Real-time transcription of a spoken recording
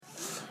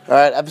All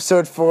right,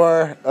 episode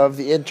 4 of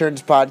the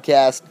Interns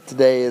Podcast.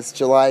 Today is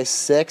July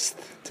 6th.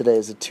 Today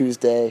is a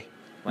Tuesday.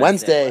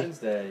 Wednesday.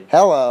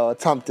 Hello,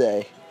 it's hump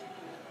day.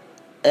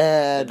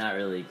 And But not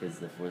really, because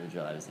the 4th of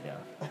July was ago.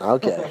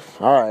 okay,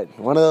 all right,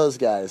 one of those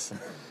guys.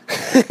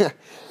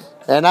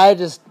 And I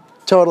just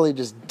totally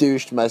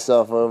douched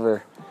myself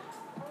over.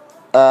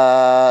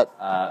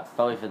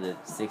 Probably for the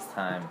 6th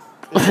time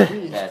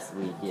past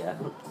week, yeah.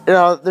 You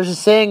know, there's a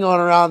saying going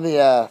around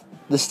the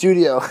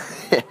studio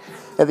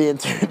at the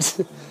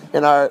Interns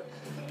in our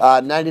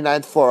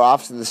 99th floor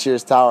office in the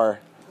Sears Tower.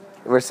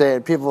 We're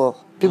saying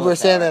people are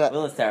saying that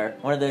Willis Tower,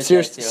 one of those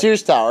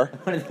Sears Tower,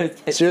 one of those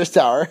guys. Sears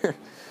Tower.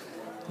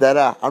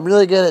 That I'm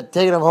really good at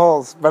taking them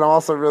holes, but I'm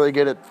also really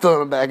good at filling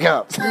them back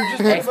up.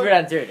 Expert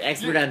on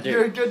dirt.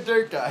 You're a good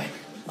dirt guy.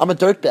 I'm a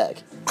dirt bag.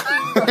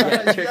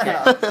 Yeah, dirt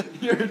guy.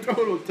 You're a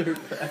total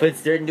dirt bag.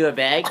 Puts dirt into a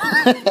bag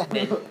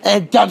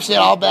And dumps it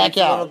all back a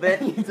little out.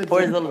 bit,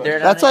 pours a little dirt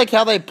on That's it. like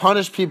how they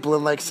punish people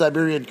in like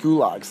Siberian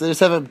gulags. They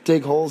just have them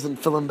dig holes and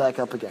fill them back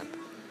up again.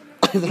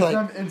 They're like,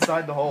 I'm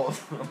inside the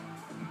holes.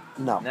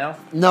 no. No?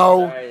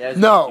 No. Sorry, that was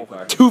No.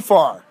 too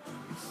far. Too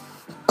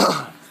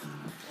far.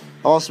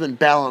 I've also been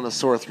battling a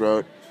sore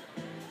throat.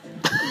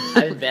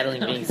 I've been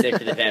battling being sick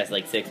for the past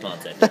 6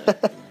 months, I feel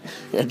like.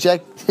 Yeah,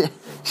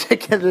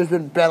 Jack Hender's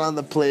been battling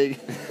the plague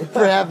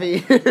for half a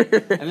year.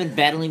 I've been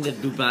battling the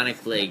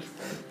bubonic plague,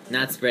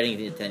 not spreading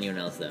it to anyone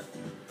else, though.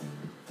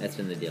 That's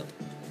been the deal.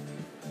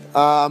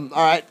 All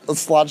right,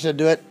 let's launch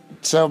into it.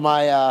 So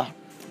my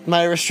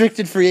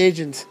restricted free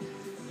agent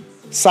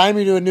signed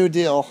me to a new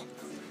deal,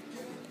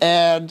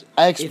 and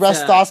I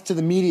expressed thoughts to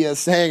the media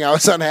saying I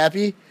was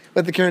unhappy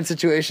with the current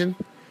situation.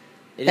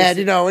 And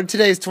you know, in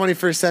today's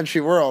 21st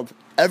century world,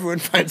 everyone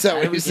finds out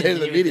what you say to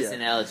the media. This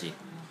analogy.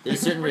 There's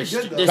certain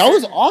That That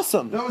was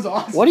awesome. That was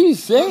awesome. What are you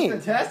That saying?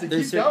 was fantastic.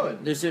 There's Keep certain, going.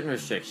 there's certain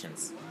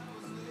restrictions.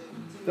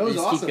 That was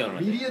just keep awesome. going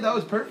with Media, that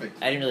was perfect.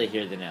 I didn't really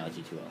hear the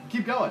analogy too well.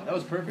 Keep going. That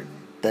was perfect.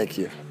 Thank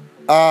you.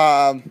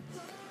 All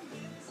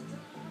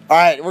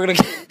right, we're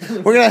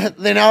gonna.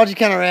 The analogy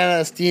kind of ran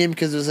out of steam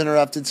because it was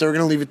interrupted, so we're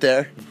gonna leave it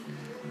there.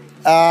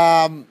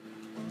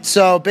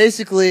 So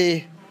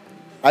basically,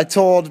 I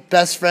told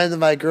best friend of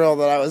my girl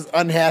that I was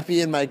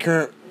unhappy in my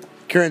current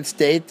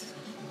state,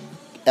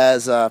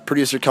 as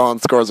producer Cullen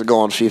scores a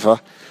goal in FIFA.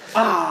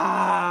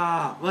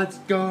 Let's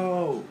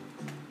go.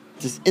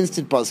 Just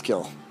instant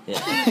buzzkill.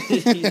 Yeah.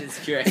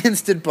 Jesus Christ.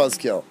 Instant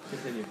buzzkill.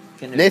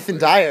 Continue. Nathan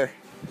Dyer,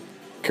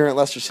 current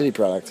Leicester City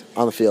product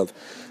on the field.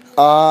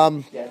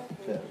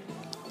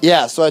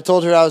 Yeah, so I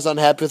told her I was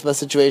unhappy with my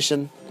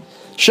situation.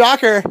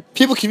 Shocker,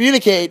 people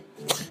communicate.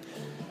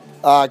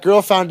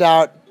 Girl found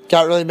out,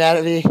 got really mad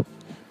at me.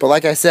 But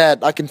like I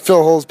said, I can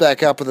fill holes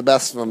back up with the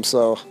best of them,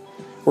 so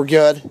we're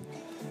good.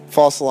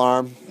 False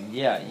alarm.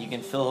 Yeah, you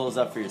can fill holes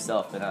up for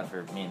yourself, but not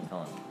for me and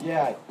Cullen.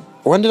 Yeah.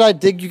 When did I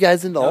dig you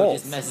guys into No, it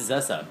holes? just messes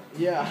us up.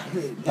 Yeah.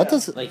 That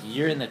doesn't. Like,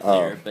 you're in the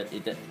clear, Oh. but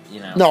it,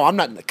 you know. No, I'm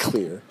not in the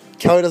clear.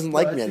 Kelly doesn't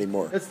like Well, me that's-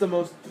 anymore. That's the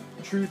most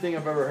true thing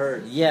I've ever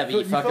heard. Yeah, but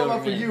you fuck fill over up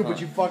for me and you, but Cullen.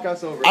 you fuck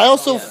us over. I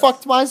also Yeah.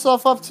 fucked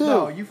myself up too.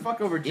 No, you fuck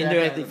over Jack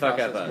Indirectly and the fuck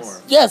up process us.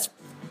 more. Yes.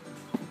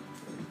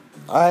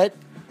 All right.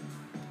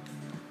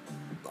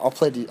 I'll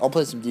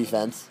play some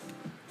defense.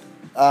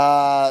 You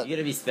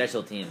gotta be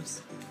special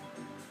teams.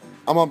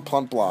 I'm on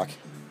punt block.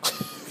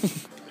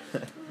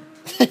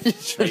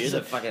 So you're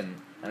the fucking.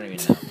 I don't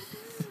even know.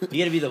 You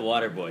gotta be the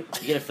water boy.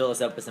 You gotta fill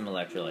us up with some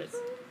electrolytes.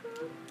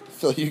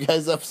 Fill you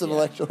guys up some Yeah.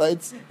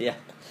 electrolytes. Yeah,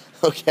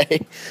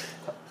 Okay.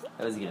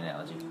 that was a good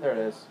analogy. There it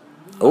is.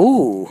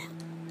 Ooh.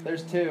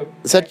 There's two.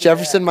 Is that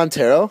Jefferson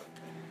Montero?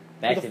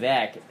 Back to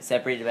back,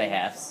 separated by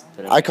halves.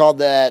 But I called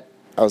that.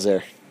 I was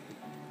there.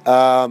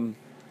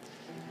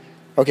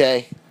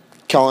 Okay.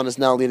 Cullen is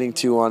now leading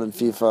 2-1 in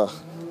FIFA.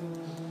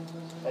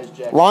 There's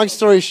Jack. Long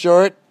story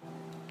short,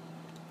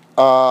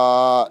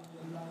 was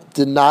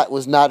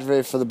not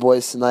very for the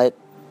boys tonight.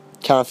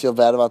 Kind of feel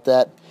bad about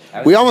that.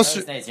 We almost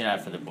Most nights you're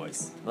not for the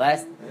boys.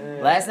 Last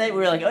night we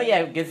were like, oh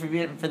yeah, good for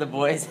being for the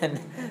boys, and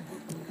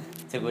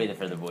took away the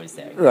for the boys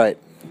tag. right.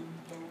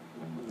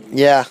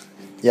 Yeah,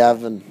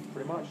 I've been.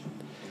 Pretty much.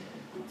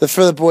 The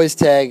for the boys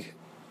tag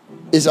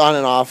is on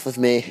and off with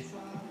me.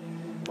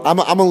 I'm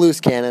a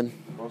loose cannon.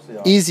 Mostly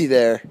off. Easy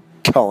there,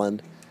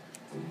 Cullen.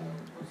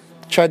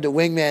 Tried to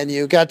wingman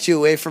you, got you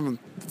away from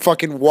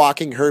fucking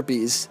walking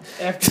herpes.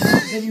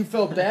 Then you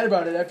felt bad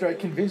about it after I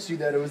convinced you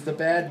that it was the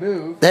bad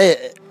move.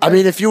 Hey, I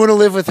mean, if you want to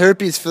live with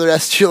herpes for the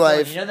rest of your Well,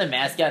 life, you know the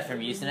mascot from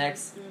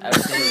Mucinex? I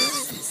would say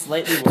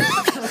slightly worse.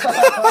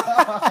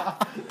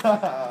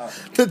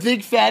 the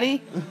big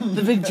fatty,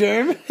 the big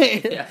germ,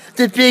 Yeah.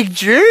 the big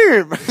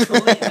germ.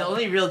 The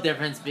only real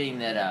difference being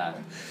that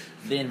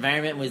the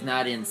environment was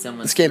not in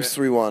someone's. This game's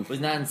 3-1. Was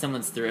not in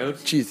someone's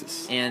throat,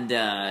 Jesus. and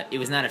it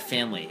was not a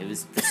family. It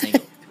was a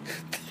single.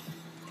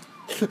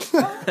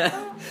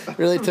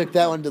 Really took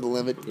that one to the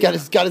limit. Yeah.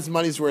 Got his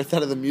money's worth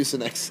out of the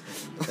Mucinex.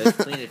 Let's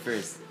clean it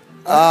first.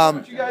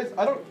 But you guys,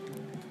 I don't.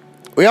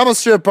 We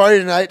almost threw a party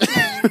tonight.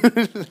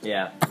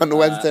 Yeah. On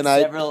Wednesday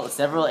night.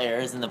 Several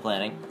errors in the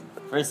planning.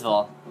 First of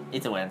all,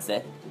 it's a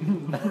Wednesday.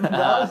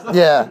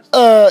 Yeah.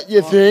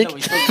 You think? No,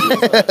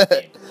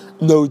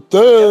 No If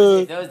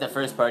duh. that was the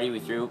first party we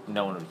threw,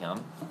 no one would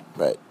come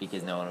Right.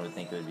 because no one would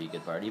think it would be a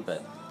good party.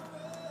 But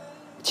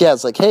Yeah,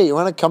 it's like, hey, you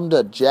want to come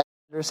to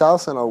Jack's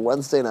house on a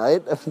Wednesday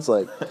night? It's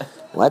like,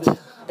 what?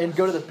 And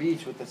go to the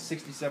beach with a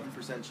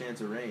 67%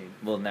 chance of rain.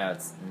 well, now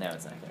it's not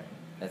going.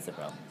 That's the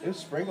problem. It was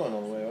sprinkling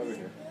on the way over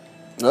here.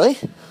 Really?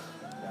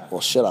 Yeah.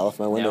 Well, shit, I left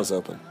my windows No.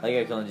 open. Like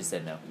how Cullen just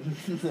said no.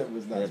 That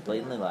was They not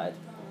blatantly lied.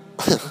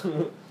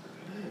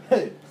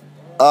 Hey,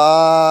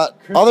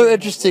 Other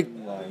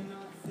interesting. line.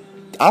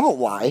 I don't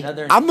lie.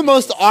 Another I'm the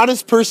most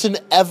honest person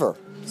ever.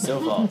 So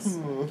false.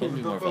 Couldn't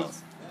be more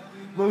false.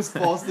 Most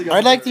false thing.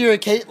 I'd like to do a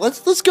case.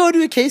 Let's go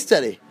do a case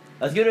study.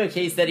 Let's go to a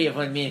case study of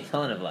when me and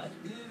Cullen have lied.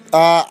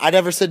 I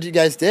never said you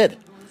guys did.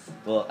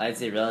 Well, I'd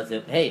say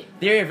relative. Hey,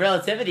 theory of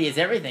relativity is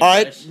everything. All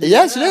right. Bush.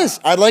 Yes, it is.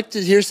 I'd like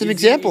to hear some Easy-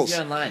 examples.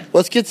 easy online.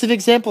 Let's get some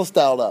examples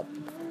dialed up.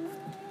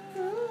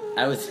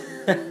 I was.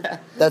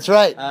 That's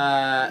right.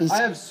 uh, He's- I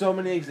have so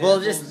many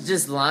examples. well,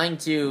 just lying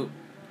to.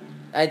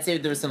 I'd say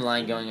there was some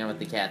lying going on with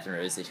the Catherine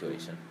Rose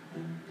situation.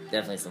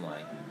 Definitely some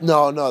lying.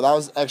 No, that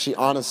was actually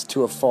honest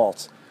to a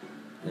fault.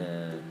 Uh,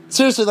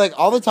 Seriously, like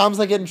all the times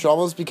I get in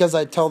trouble is because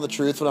I tell the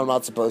truth when I'm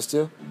not supposed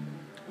to.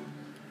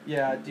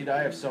 Yeah, dude,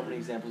 I have so many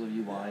examples of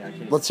you lying. I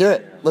can't. Let's even hear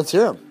say it. them. Let's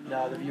hear them.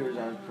 No, the viewers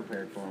aren't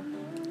prepared for them.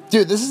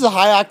 Dude, this is a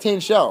high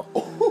octane show.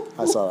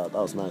 I saw that.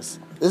 That was nice.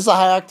 This is a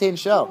high octane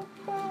show.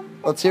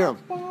 Let's hear them.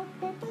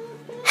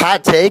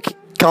 Hot take.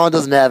 Colin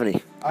doesn't have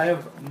any. I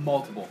have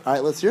multiple. All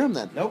right, let's hear them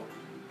then. Nope.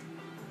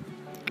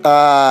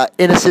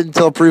 Innocent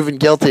until proven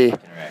guilty.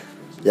 correct.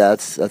 Yeah,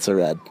 that's a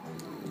red.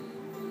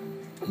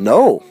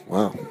 No.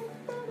 Wow.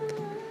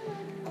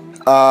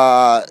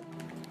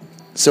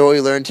 So what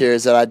we learned here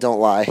is that I don't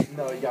lie.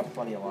 No, you got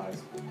plenty of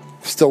lies.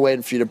 Still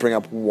waiting for you to bring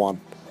up one.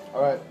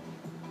 All right.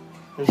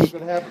 Here's what's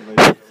gonna happen,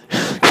 ladies.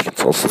 He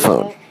controls the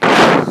phone.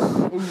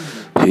 Ooh.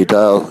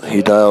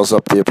 He dials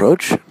up the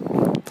approach.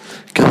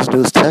 Gives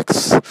news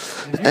texts.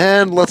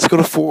 And let's go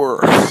to 4.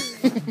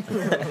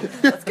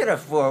 Let's go to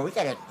 4. We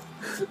got a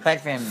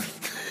cut from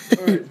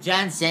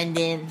John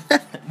Senden,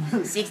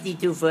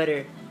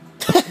 62-footer.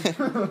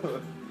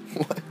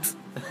 What?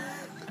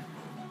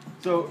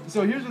 So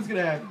here's what's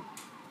gonna happen.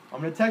 I'm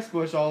gonna text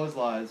Bush all his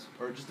lies,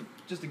 or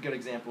just a good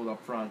example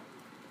up front,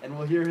 and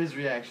we'll hear his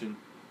reaction.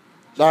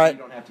 All right. You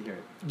don't have to hear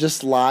it.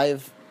 Just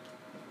live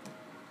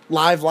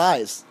lies. Live That's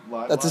a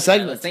lies. Let's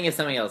segment. think of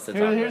something else to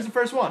talk Here's the about.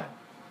 first one.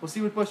 We'll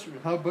see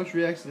how Bush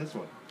reacts to this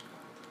one.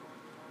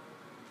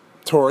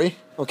 Tori.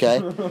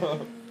 Okay.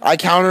 I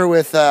counter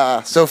with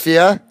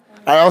Sophia.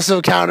 I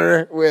also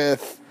counter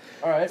with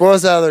All right. what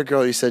was that other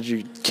girl you said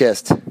you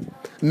kissed?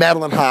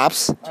 Madeline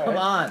Hops. All Come right.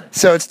 on.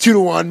 So it's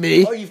 2-1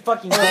 me. Are you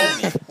fucking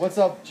kidding me? What's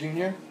up,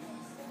 Junior?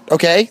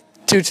 Okay.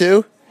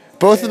 2-2.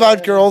 Both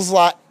about girls.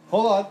 Hold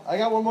on, I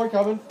got one more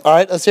coming. All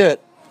right. Let's hear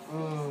it.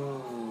 Ooh.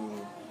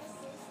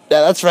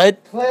 Yeah, that's right.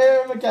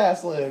 Claire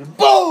McCaslin.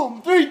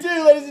 Boom!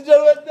 3-2, ladies and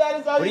gentlemen. That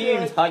is how What are you you do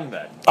even it. talking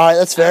about? All right.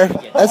 That's fair.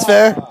 That's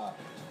fair.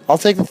 I'll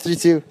take the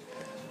 3-2.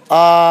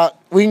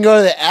 We can go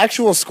to the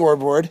actual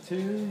scoreboard.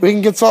 We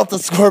can consult the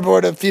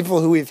scoreboard of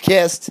people who we've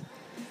kissed.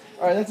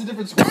 All right, that's a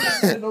different score. I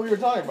didn't know what we were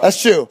talking about.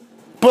 That's true.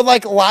 But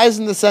like lies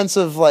in the sense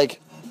of like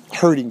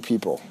hurting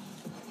people.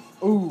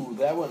 Ooh,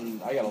 that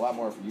one. I got a lot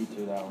more for you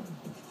too. That one.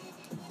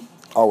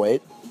 I'll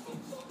wait.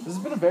 This has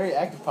been a very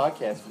active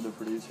podcast for the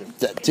producer.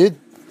 Dude.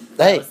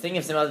 I Hey, was thinking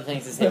of some other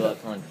things to say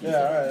about Cullen. Yeah.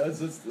 All right.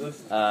 Let's.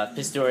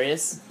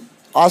 Pistorius.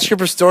 Oscar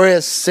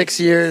Pistorius, 6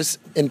 years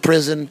in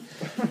prison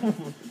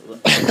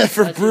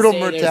for Let's brutal just say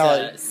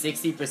mortality. There's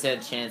a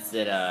 60% chance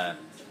that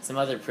some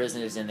other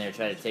prisoners in there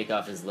try to take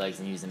off his legs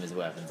and use them as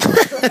weapons.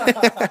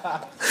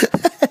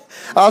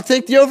 I'll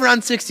take the over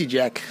on 60,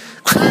 Jack.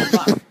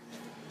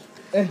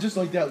 And just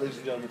like that, ladies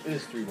and gentlemen, it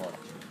is 3-1.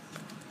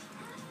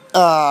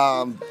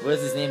 What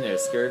is his name there?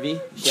 Scurvy?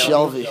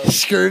 Shelby.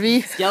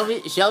 Scurvy?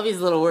 Shelby's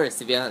a little worse,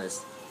 to be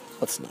honest.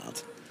 Let's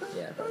not.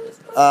 Yeah, probably is.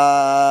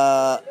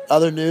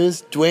 Other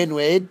news, Dwayne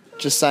Wade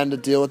just signed a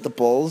deal with the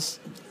Bulls.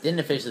 Didn't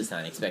officially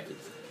sign, expected.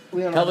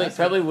 Lionel Messi.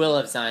 Probably will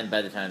have signed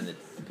by the time that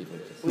people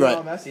do this.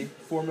 Lionel Messi,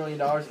 $4 million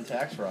in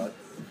tax fraud.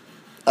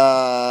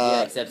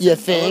 Yeah, except You a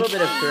think? little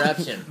bit of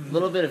corruption. A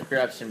little bit of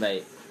corruption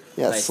by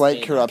Yeah, by slight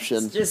Spain.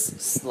 corruption. Just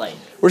slight.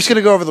 We're just going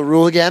to go over the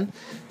rule again.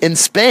 In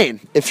Spain,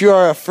 if you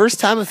are a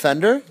first-time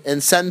offender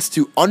and sentenced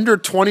to under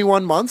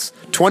 21 months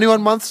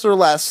or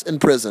less in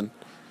prison,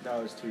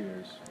 No, it's 2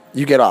 years.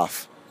 you get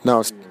off.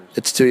 No, 2 years.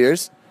 it's 2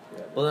 years?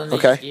 Well, then they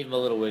Okay. just gave him a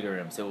little wiggle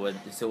room, so it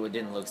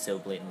didn't look so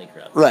blatantly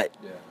corrupt. Right.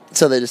 Yeah.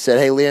 So they just said,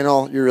 hey,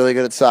 Lionel, you're really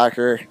good at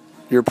soccer.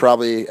 You're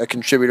probably a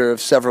contributor of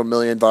several $1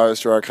 million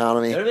to our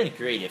economy. It would have been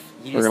great if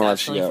he We're just gonna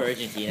stopped let you playing go. for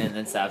Argentina and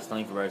then stopped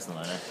playing for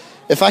Barcelona.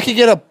 If I could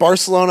get a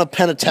Barcelona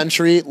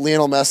penitentiary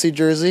Lionel Messi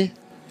jersey,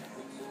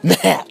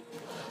 man.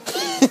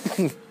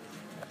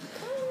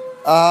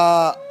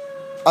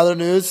 Other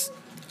news,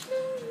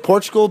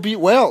 Portugal beat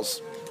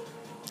Wales.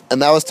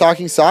 And that was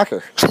talking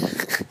soccer.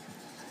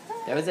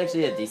 That was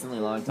actually a decently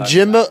long talk.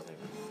 Jimbo,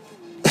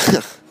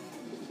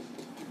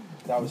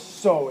 That was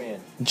so in.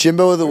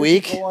 Jimbo of the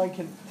week. Goal line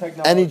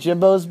technology. Any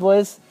Jimbos,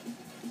 boys?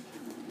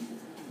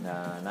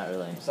 Nah, not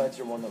really. Besides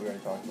your one that we already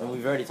talked Well, about.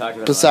 we've already talked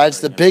about.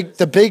 Besides the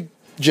big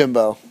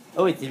Jimbo.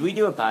 Oh wait, did we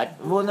do a pod?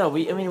 Well, no.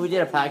 We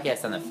did a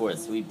podcast on the 4th.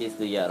 So we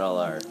basically got all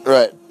our.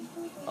 Right.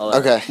 All our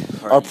Okay.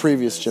 Our parties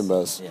previous and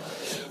those.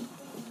 Jimbos.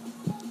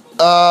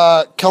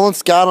 Yeah. Cullen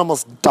Scott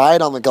almost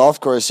died on the golf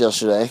course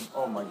yesterday.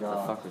 Oh my What the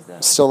god. fuck was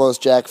that? Still owes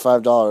Jack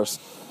 $5.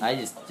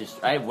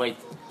 I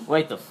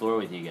wiped the floor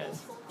with you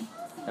guys.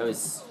 That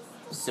was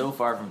so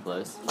far from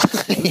close.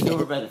 It was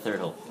over by the 3rd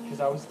hole. Because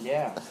I was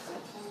gassed.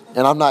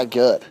 And I'm not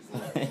good.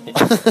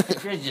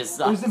 Chris just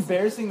It was sucks.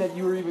 embarrassing that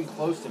you were even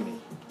close to me.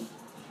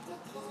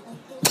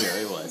 Yeah,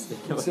 it was.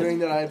 Considering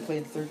that I had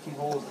played 13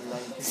 holes in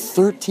 92.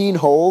 13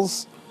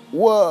 holes?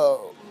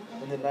 Whoa.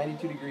 In the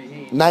 92-degree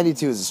heat.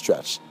 92 is a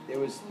stretch. It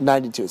was.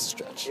 92 is a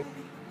stretch.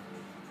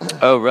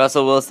 Oh,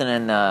 Russell Wilson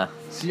and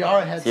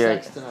Ciara had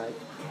Ciara. sex tonight.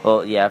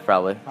 well, yeah,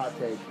 probably. Hot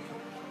take.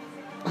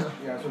 Yeah,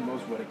 that's what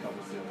most wedding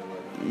couples do.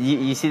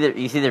 You see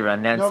the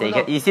rundown No, stake.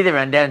 no. You see the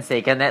rundown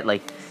stake on that.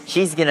 Like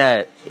he's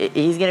gonna be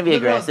No, no.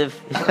 aggressive.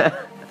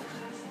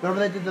 Remember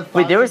they did the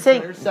Wait, they were Thoughts and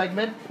saying- Prayers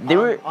segment they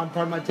were- on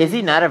Part of My Is Take?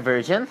 he not a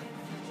virgin?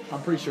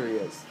 I'm pretty sure he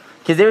is.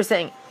 Because they were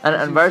saying on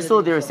Is he Barstool,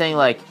 saying they were himself? saying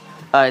like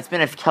it's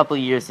been a couple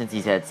years since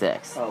he's had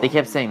sex. Oh. They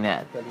kept saying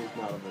that. That he's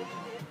not a virgin.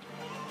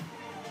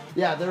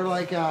 Yeah, they're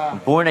like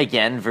Born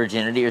again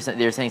virginity or something.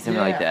 They were saying something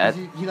like that.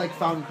 'cause he like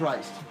found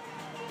Christ.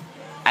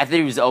 I thought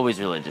he was always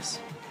religious.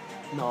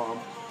 No,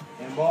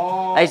 And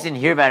ball. I just didn't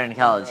hear about it in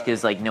college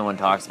because like no one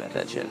talks about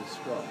that shit. He's a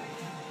scrub.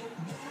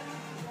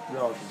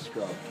 Relative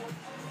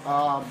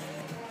scrub.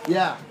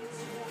 Yeah.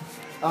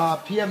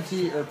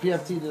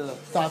 PFT to the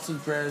Thoughts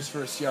and Prayers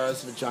for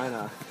Ciara's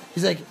vagina.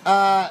 He's like,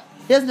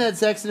 he hasn't had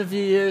sex in a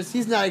few years.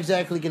 He's not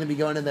exactly going to be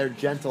going in there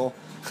gentle.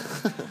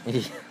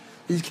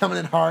 He's coming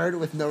in hard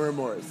with no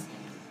remorse.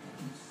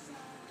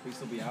 We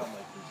still be out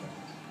like 3 seconds.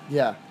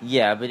 Yeah.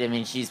 Yeah, but I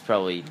mean, she's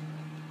probably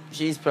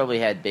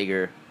had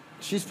bigger.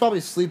 She's probably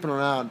sleeping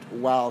around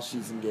while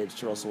she's engaged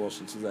to Russell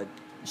Wilson. She's like,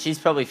 She's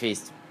probably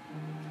faced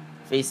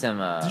some.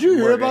 did you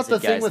more hear about the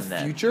aggressive thing guys with than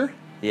that. Future?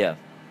 Yeah,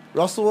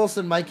 Russell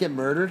Wilson might get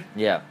murdered.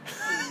 yeah.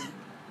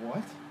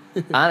 What?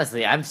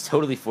 Honestly, I'm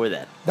totally for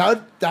that.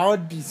 That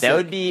would be sick. That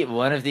would be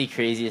one of the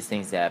craziest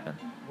things to happen.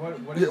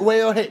 What is,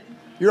 Wait,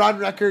 you're on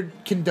record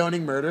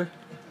condoning murder?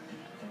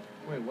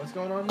 wait, what's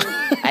going on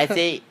here? I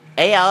say,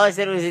 hey, all I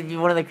said was it'd be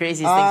one of the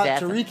craziest things to To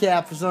happen.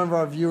 recap for some of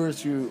our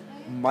viewers who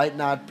might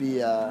not be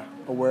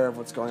aware of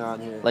what's going on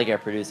here. Like our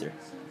producer.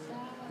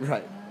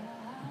 Right.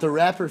 The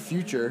rapper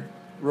Future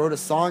wrote a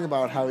song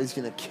about how he's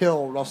going to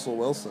kill Russell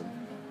Wilson.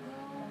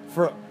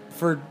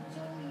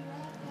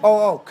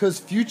 Because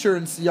Future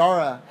and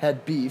Ciara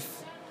had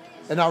beef,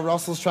 and now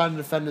Russell's trying to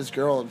defend his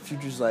girl, and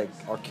Future's like,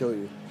 I'll kill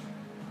you.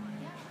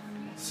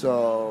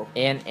 So,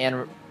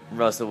 And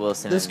Russell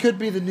Wilson. this and- could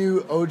be the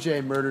new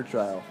OJ murder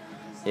trial.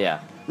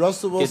 Yeah.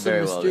 Russell Wilson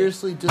very well be.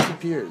 mysteriously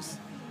disappears.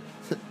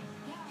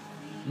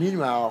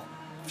 Meanwhile,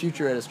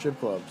 Future at a strip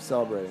club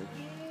celebrating.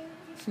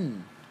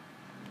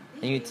 I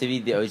think to be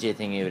the OJ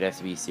thing, it would have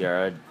to be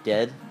Ciara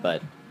dead,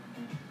 but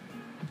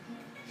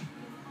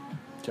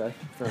Okay,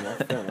 fair enough,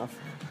 fair enough.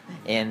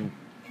 and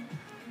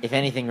if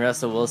anything,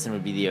 Russell Wilson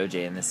would be the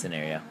OJ in this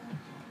scenario.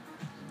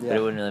 But it Yeah.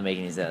 wouldn't really make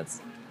any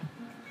sense.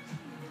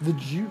 The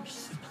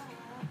juice.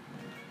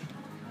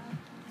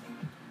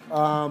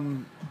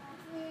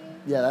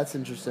 Yeah, that's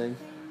interesting.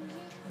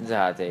 It's a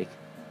hot take.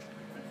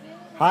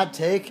 Hot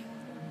take.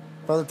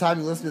 By the time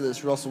you listen to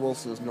this, Russell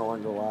Wilson is no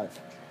longer alive.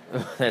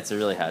 That's a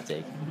really hot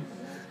take.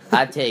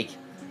 Hot take.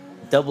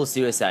 Double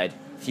suicide.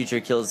 Future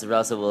kills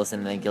Russell Wilson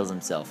and then kills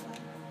himself.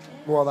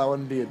 Well, that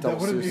wouldn't be a double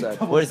wouldn't be a suicide.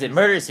 double- What is it?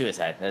 Murder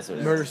suicide. That's what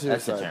it is. Murder That's the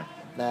suicide. term.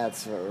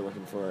 That's what we're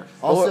looking for. Or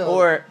Also,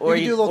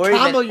 you can do a little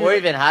combo unit.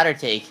 even hotter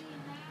take.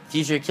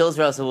 Future kills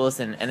Russell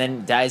Wilson and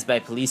then dies by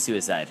police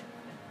suicide.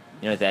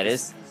 You know what that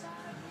is?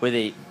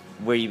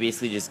 Where you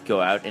basically just go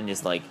out and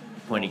just like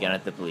point a gun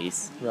at the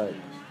police Right.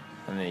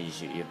 and then they just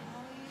shoot you.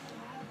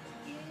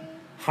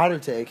 Hotter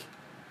take.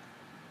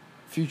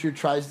 Future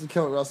tries to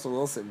kill Russell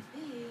Wilson.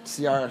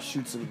 Ciara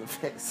shoots him in the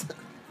face.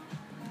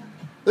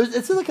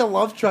 It's like a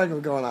love triangle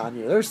going on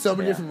here. There's so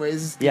many Yeah. different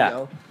ways this can Yeah.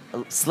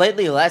 go.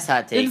 Slightly less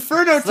hot take.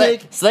 Inferno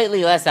take.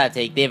 Slightly less hot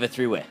take. They have a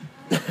three-way.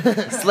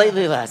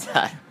 Slightly less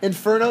hot.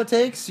 Inferno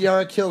take.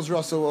 Ciara kills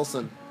Russell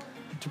Wilson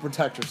to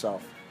protect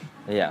herself.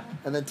 Yeah.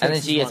 And then, And then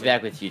takes she his gets money.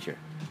 back with Future.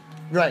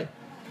 Right.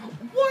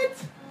 What?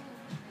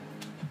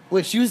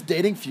 Wait, she was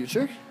dating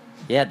Future?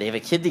 Yeah, they have a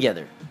kid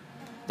together.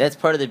 That's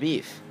part of the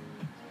beef.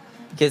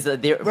 Because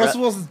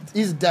Russell Wilson,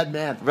 he's a dead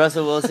man.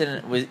 Russell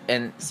Wilson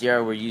and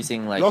Ciara were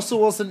using like Russell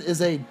Wilson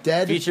is a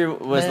dead Future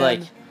was man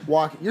like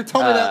walking. You're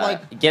telling me that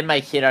like get my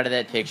kid out of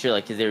that picture,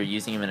 like because they were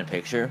using him in a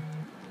picture.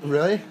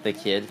 really? The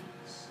kid.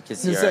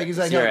 Because He's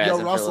like,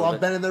 yo, Russell, I've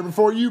been in there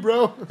before you,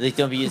 bro. Like,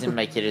 don't be using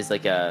my kid as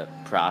like a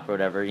prop or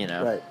whatever, you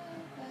know. Right.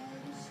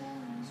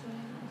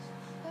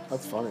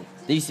 That's funny.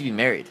 They used to be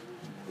married.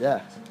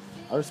 Yeah,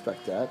 I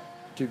respect that,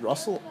 dude.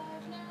 Russell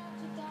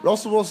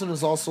Wilson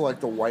is also like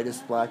the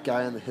whitest black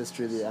guy in the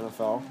history of the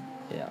NFL.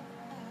 Yeah.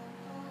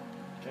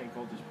 Jane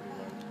Coulter's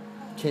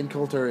pretty Kane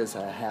Coulter is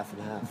a half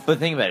and half. But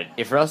think about it.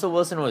 If Russell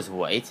Wilson was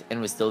white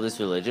and was still this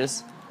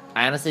religious,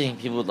 I honestly think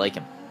people would like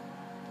him.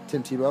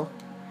 Tim Tebow?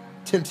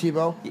 Tim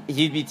Tebow?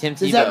 He'd be Tim Tebow.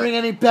 Does that ring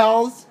any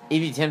bells? He'd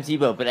be Tim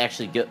Tebow, but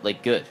actually good.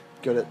 Good.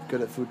 Good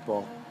at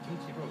football. Tim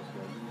Tebow was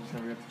good. He just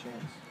never got the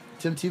chance.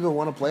 Tim Tebow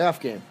won a playoff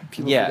game.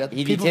 People Yeah, forget,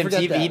 he'd be people Tim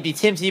forget Tebow. that. He'd be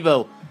Tim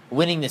Tebow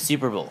winning the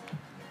Super Bowl.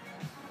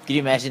 Could you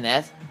imagine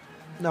that?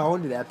 No, it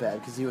wouldn't be that bad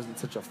because he wasn't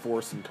such a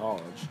force in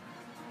college.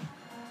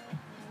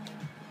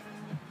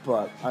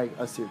 But I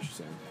see what you're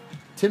saying.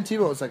 Tim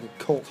Tebow was like a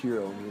cult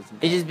hero when he was in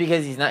college. It's just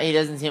because he's not. He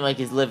doesn't seem like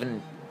he's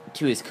living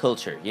to his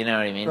culture. You know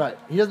what I mean? Right.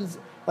 He doesn't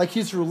like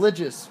he's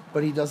religious,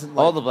 but he doesn't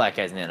like All the black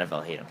guys in the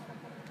NFL hate him.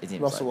 It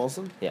seems Russell like.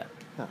 Wilson. Yeah.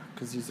 Yeah,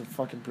 because he's a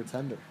fucking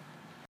pretender.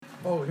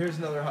 Oh, here's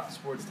another hot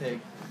sports take.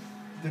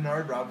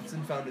 Denard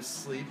Robinson found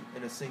asleep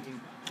in a sinking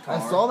car.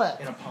 I saw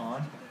that. In a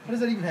pond. How does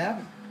that even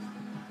happen?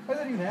 How does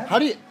that even happen? How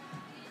do you?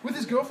 With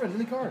his girlfriend in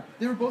the car.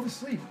 They were both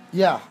asleep.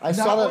 Yeah, I Not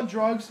saw on that.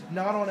 drugs,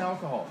 not on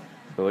alcohol.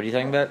 But what are you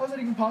talking How about? is that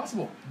even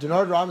possible?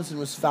 Denard Robinson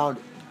was found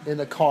in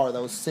a car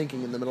that was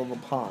sinking in the middle of a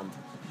pond,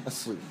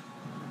 asleep.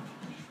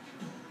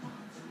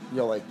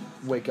 Yo, like,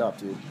 wake up,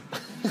 dude.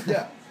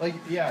 Yeah,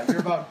 you're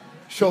about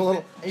Show a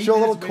little, eight show a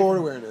little minutes away core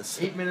from-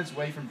 awareness. 8 minutes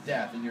away from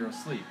death, and you're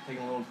asleep,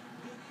 taking a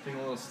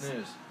little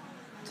snooze.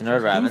 Denard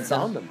Who Robinson.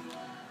 found him?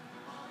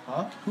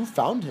 Huh? Who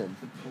found him?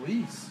 The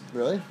police.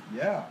 Really?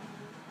 Yeah.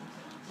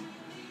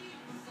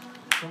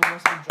 Someone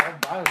must have been driving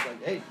by and was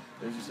like, hey,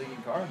 there's a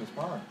sinking car in this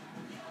pond.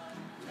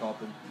 Call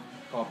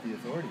up the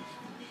authorities.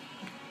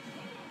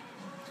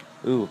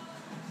 Ooh,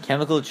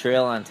 Chemical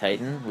Trail on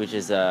Titan, which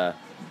is a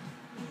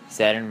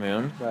Saturn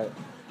moon,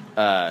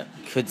 Right.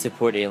 could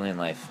support alien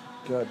life.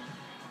 Good.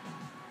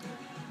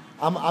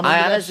 I'm into I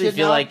that honestly shit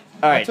feel now. like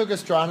all right. I took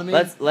astronomy.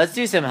 Let's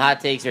do some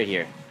hot takes right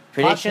here.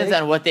 Predictions take?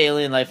 on what the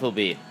alien life will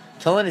be.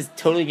 Cullen is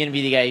totally going to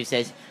be the guy who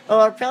says, "Oh,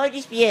 it'll probably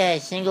just be a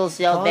single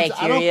cell Collins,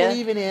 I don't bacteria."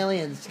 believe in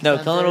aliens. 'Cause No,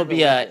 I'm Cullen very will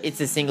be a religious.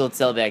 it's a single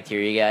cell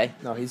bacteria guy.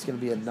 No, he's gonna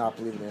be a not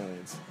believe in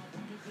aliens.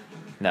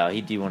 No,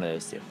 he'd do one of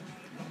those two.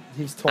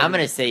 He's told. I'm me-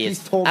 gonna say he's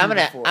it's. told I'm me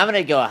gonna before. I'm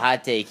gonna go a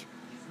hot take.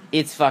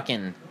 It's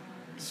fucking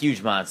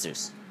huge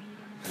monsters.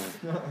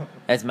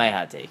 That's my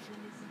hot take.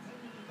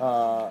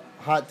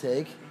 Hot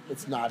take.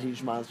 It's not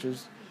huge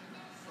monsters.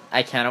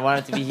 I kind of want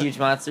it to be huge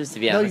monsters, to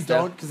be No, you honest. though.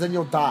 don't, because then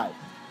you'll die.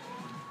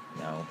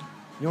 No.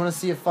 You want to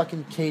see a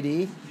fucking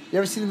KD? You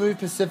ever seen the movie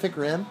Pacific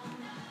Rim?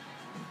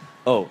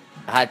 Oh,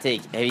 hot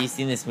take. Have you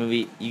seen this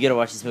movie? You gotta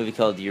watch this movie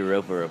called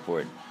Europa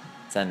Report.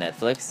 It's on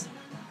Netflix.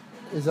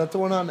 Is that the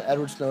one on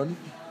Edward Snowden?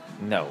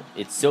 No,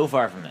 it's so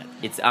far from that.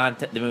 It's on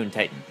the moon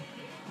Titan.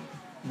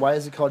 Why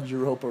is it called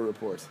Europa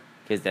Report?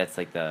 Because that's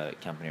like the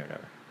company or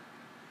whatever.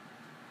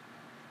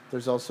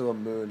 There's also a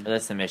moon Or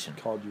that's the mission.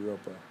 called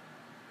Europa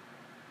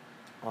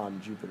on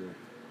Jupiter.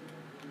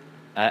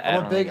 I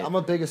don't think I'm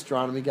a big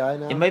astronomy guy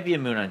now. It might be a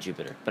moon on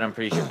Jupiter, but I'm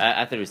pretty sure.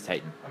 I thought it was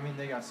Titan. I mean,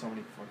 they got so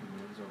many fucking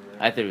moons over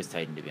there. I thought it was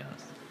Titan, to be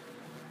honest.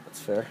 That's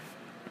fair.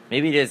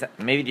 Maybe it is.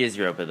 Maybe it is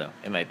Europa, though.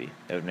 It might be.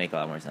 That would make a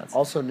lot more sense.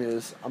 Also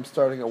news, I'm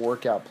starting a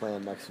workout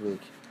plan next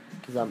week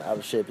because I'm out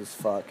of shape as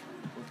fuck.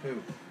 With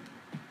who?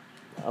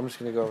 I'm just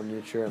going to go over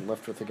Nature and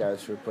lift with the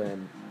guys who are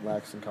playing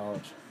lax in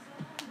college.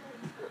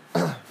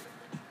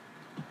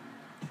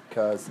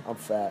 Because I'm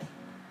fat.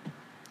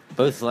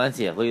 Both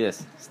Valencia. Look at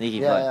this. Sneaky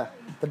Yeah, play. yeah.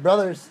 The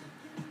brothers.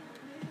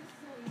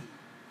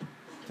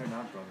 They're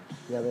not brothers.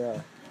 Yeah, they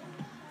are.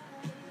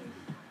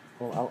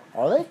 Well,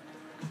 are they?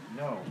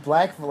 No.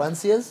 Black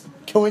Valencias?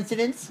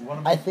 Coincidence? One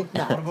of I them, think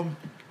not. One of them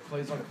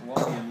plays on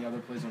Colombia and the other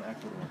plays on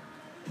Ecuador.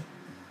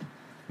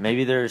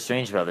 Maybe they're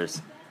strange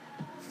brothers.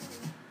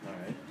 All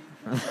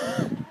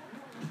right.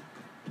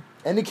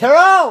 Andy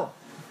Carroll!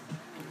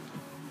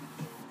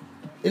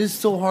 It is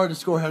so hard to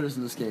score headers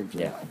in this game.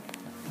 Jim. Yeah.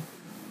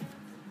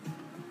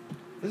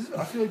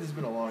 I feel like this has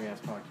been a long ass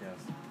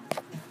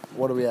podcast.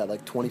 What are we at,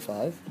 like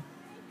 25?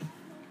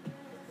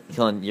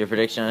 Cullen, your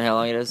prediction on how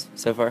long it is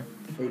so far?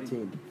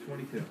 18.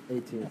 22.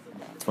 18.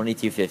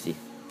 22:50.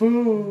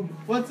 Boom!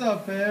 What's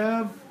up,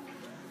 fam?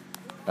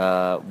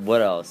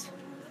 What else?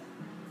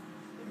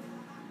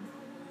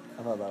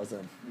 I thought that was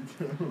it.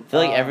 I feel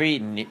like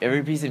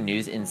every piece of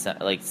news in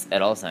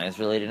at all science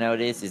related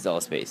nowadays is all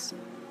space.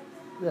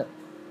 Yeah.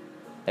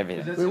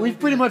 Everything. We've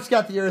pretty much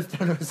got the Earth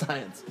down to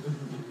science.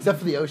 Except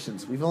for the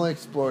oceans. We've only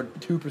explored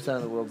 2%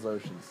 of the world's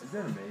oceans.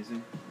 Isn't that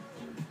amazing?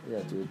 Yeah,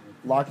 dude.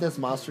 Loch Ness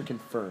Monster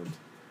confirmed.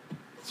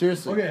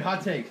 Seriously. Okay,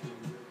 hot take.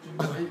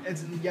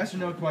 It's a yes or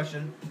no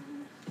question.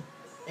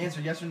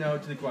 Answer yes or no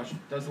to the question.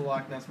 Does the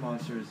Loch Ness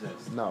Monster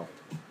exist? No.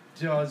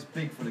 Does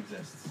Bigfoot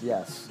exist?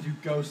 Yes. Do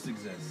ghosts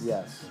exist?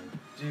 Yes.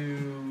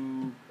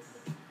 Do...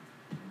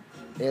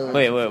 Aliens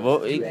Wait.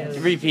 exist. Yes.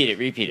 Repeat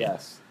it.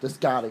 Yes. Does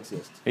God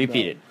exist?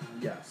 Repeat No. it.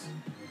 Yes.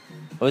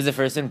 What was the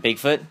first one?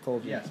 Bigfoot?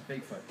 Told you. Yes,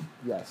 Bigfoot.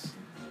 Yes.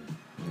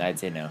 I'd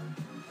say no.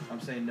 I'm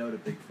saying no to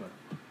Bigfoot.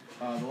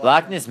 The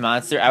Loch Ness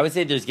Monster. I would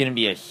say there's gonna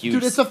be a huge.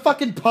 Dude, it's a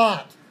fucking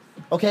pond.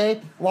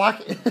 Okay?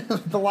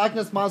 The Loch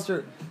Ness Monster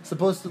is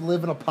supposed to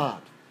live in a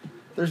pond.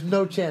 There's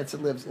no chance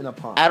it lives in a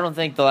pond. I don't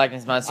think the Loch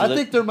Ness Monster. I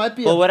think there might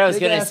be Well, a what I was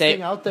big gonna ass say.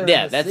 thing out there.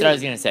 Yeah, in the that's sea. what I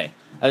was gonna say.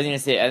 I was gonna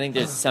say, I think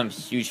there's some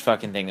huge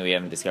fucking thing that we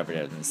haven't discovered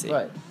out in the sea.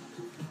 Right.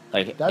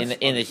 Like That's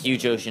in the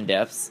huge ocean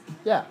depths.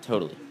 Yeah.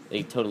 Totally.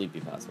 They could totally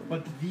be possible.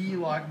 But the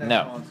Loch Ness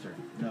No. monster.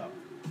 No.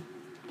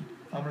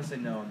 I'm gonna say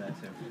no on that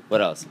too.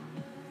 What else?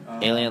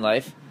 Alien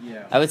life?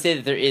 Yeah. I would say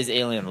that there is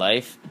alien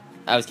life.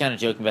 I was kind of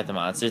joking about the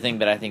monster thing,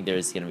 but I think there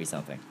is gonna be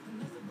something.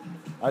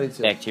 I do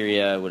too.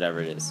 Bacteria, whatever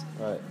it is.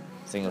 Right.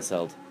 Single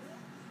celled.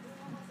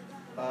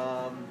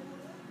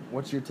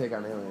 What's your take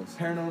on aliens?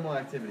 Paranormal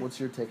activity. What's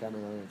your take on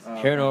aliens?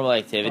 Paranormal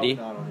activity?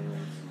 Not on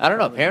aliens. I don't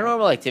know.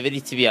 Paranormal activity,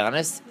 to be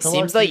honest, Paranormal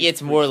seems like activity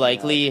it's more freaks me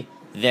likely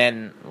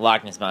than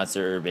Loch Ness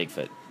Monster or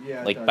Bigfoot.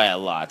 Yeah. Like, by a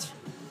lot.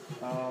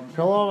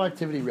 Paranormal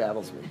activity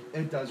rattles me.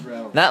 It does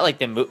rattle. Not like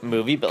the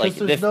movie, but like,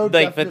 'Cause there's no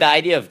but the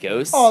idea of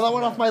ghosts. Oh, that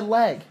went off my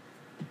leg.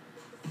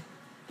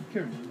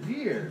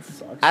 Weird.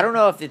 Sucks. I don't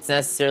know if it's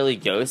necessarily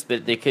ghosts,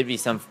 but there could be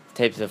some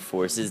types of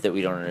forces that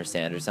we don't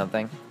understand or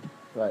something.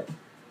 Right.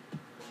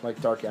 Like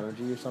dark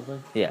energy or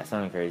something? Yeah,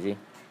 something crazy.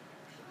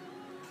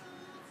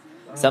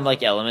 Some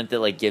like element that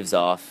like gives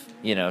off,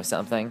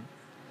 something.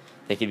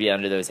 They could be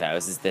under those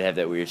houses that have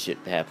that weird shit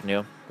happen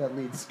to. That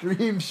lead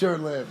scream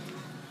short-lived.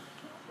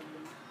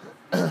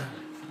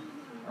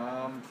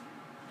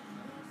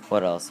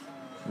 What else?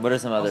 What are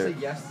some I'll other? say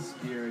yes to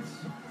spirits,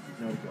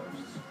 no to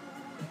ghosts.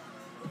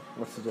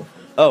 What's the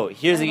difference? Oh,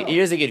 here's I don't know.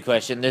 here's a good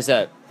question. There's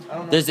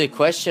a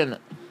question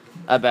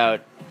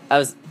about. I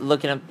was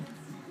looking up.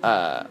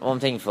 I'm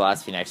taking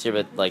philosophy next year,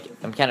 but like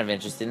I'm kind of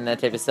interested in that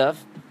type of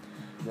stuff.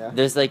 Yeah.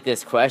 There's like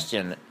this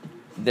question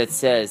that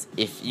says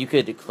if you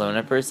could clone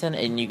a person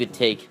and you could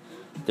take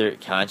their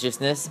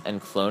consciousness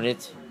and clone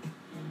it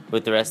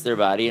with the rest of their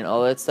body and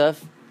all that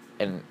stuff,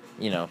 and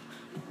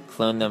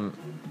clone them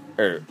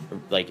or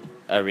like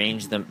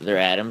arrange their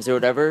atoms or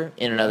whatever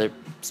in another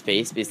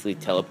space, basically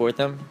teleport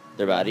them,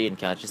 their body and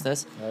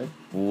consciousness, Right.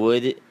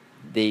 would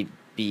they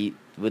be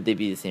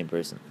the same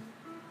person?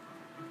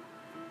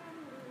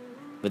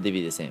 Would they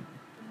be the same?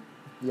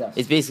 Yes.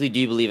 It's basically, do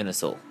you believe in a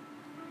soul?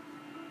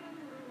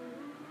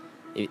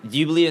 Do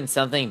you believe in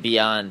something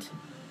beyond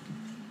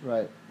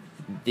Right.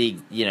 the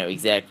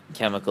exact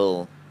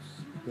chemical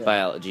Yeah.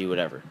 biology,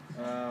 whatever?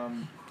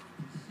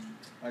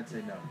 I'd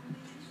say no.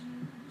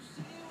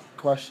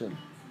 Question.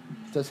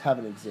 Does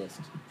heaven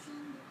exist?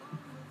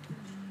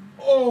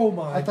 Oh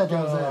my I thought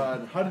that was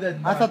god! How did that? I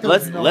not thought go there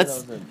Let's was in?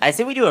 let's. that was it. I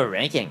say we do a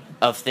ranking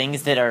of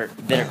things that are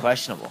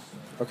questionable.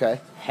 Okay.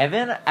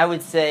 Heaven, I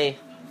would say.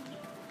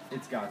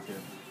 It's got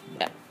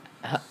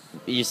to.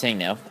 You're saying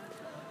no?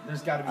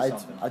 There's got to be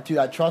something.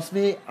 Dude, trust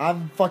me,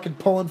 I'm fucking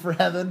pulling for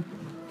heaven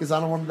because I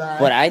don't want to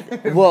die.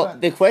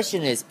 But the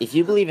question is, if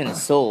you believe in a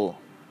soul,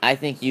 I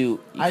think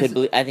you I could s-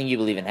 believe. I think you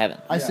believe in heaven.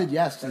 I Yeah. said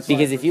yes. That's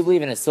Because if you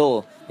believe in a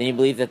soul, then you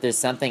believe that there's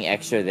something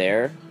extra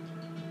there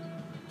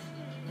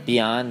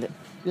beyond,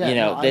 Yeah,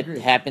 no, I that agree.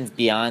 happens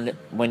beyond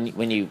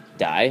when you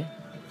die.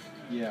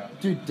 Yeah.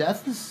 Dude,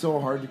 death is so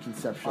hard to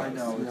conceptualize. I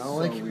know, You it's know, so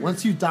like weird.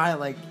 once you die,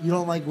 like you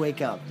don't like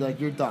wake up. Like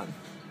you're done.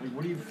 Like,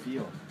 what do you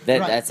feel? Right.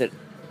 That's it.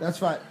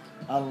 That's right.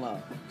 I don't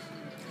know.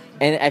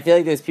 And I feel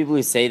like there's people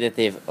who say that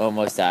they've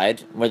almost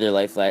died, where their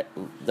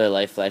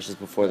life flashes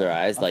before their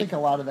eyes. I Like think a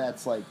lot of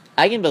that's like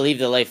I can believe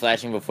the light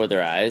flashing before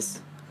their eyes,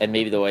 and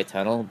maybe the white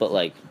tunnel, but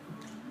like,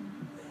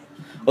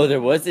 oh,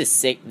 there was this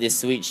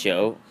sweet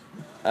show.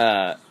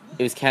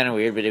 It was kind of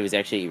weird, but it was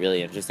actually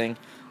really interesting.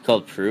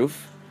 Called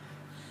Proof.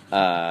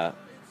 that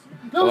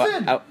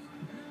was it.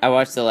 I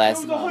watched the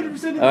last. That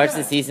was 100% I watched the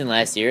that. season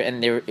last year,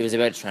 and it was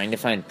about trying to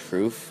find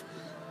proof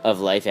of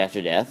life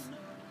after death.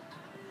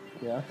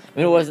 Yeah. I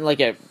mean, it wasn't like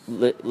a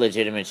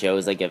legitimate show; it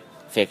was like a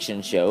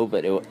fiction show,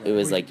 but it was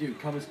Wait, like dude,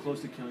 come as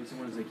close to killing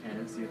someone as they can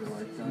and see if their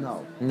life dies.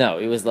 No. no,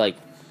 it was like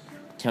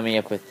coming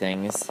up with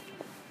things.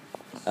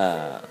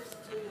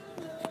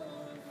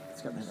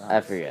 It's got me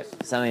I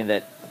forget something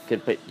that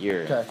could put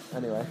your Okay.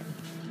 Anyway.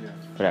 Yeah.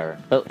 whatever.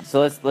 But so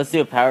let's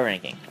do a power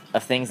ranking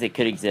of things that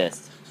could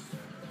exist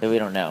that we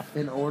don't know.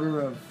 In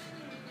order of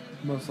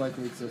most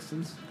likely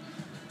existence,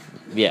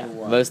 Yeah, Or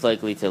what? most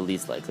likely to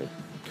least likely.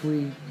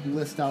 can we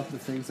list out the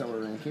things that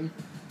we're ranking,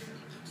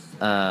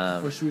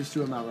 Um, or should we just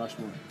do a Mount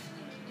Rushmore?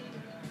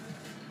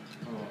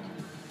 Oh.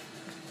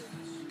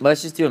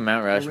 let's just do a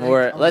Mount Rushmore.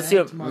 ranked- a Let's do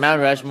a ranked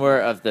Mount Rushmore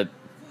of the.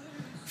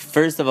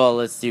 First of all,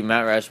 let's do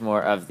Mount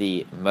Rushmore of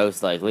the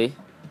most likely,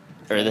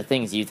 or the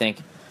things you think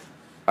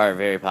are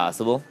very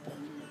possible.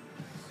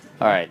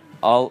 All right,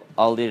 I'll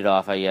lead it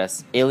off. I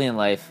guess alien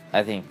life.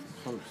 I think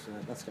 100%.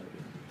 That's gotta be.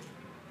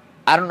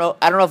 I don't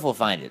know if we'll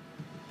find it,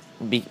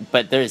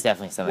 but there is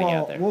definitely something Well,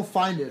 out there. we'll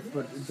find it,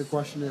 but the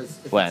question is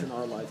if When? it's in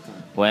our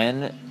lifetime.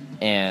 When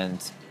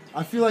and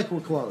I feel like we're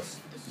close.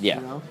 yeah,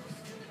 You know,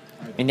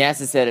 I mean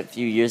NASA said a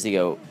few years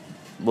ago,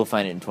 we'll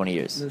find it in 20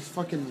 years. there's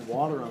fucking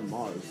water on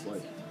Mars.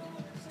 Like,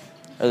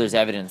 Or there's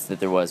evidence that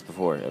there was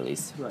before, at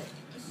least. right?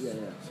 Yeah, yeah.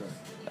 Sorry.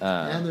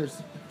 Uh, And there's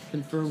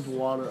confirmed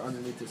water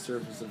underneath the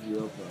surface of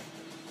Europa.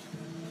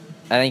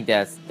 I think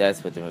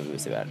that's what the movie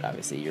was about.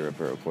 Obviously,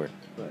 Europa Report.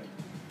 Right.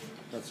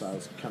 That's why I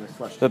was kind of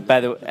questioning. But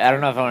by the way, I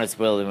don't know if I want to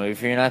spoil the movie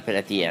for you or not. But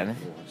at the end,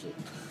 We'll watch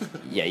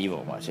it. yeah, you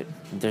won't watch it.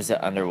 There's an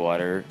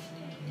underwater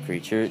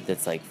creature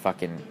that's like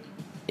fucking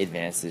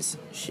advances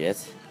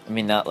shit. I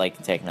mean, not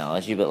like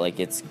technology, but like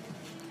it's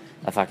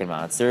a fucking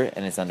monster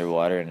and it's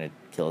underwater and it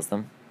kills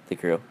them, the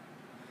crew.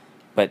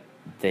 But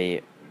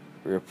they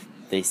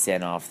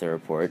sent off the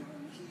report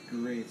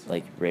Great.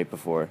 like right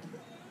before.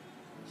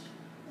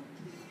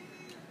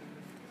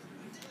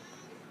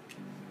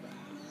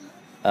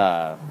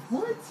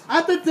 What?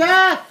 At the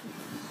death.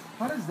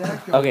 How does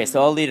that go? Okay,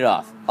 so I'll lead it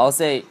off. I'll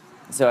say,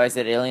 so I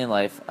said alien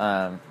life.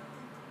 I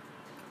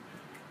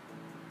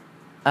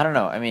don't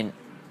know. I mean,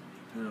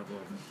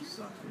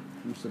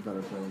 Who's the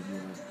better player than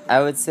you?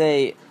 I would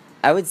say,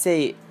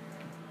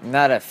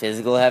 not a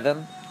physical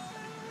heaven,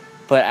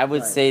 but I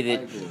would say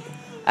that agree.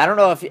 I don't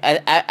know if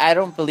I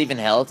don't believe in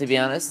hell, to be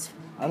honest.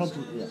 I don't.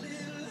 Yeah.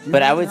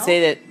 But I would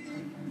say that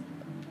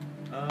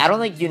I don't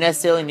think you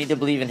necessarily need to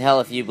believe in hell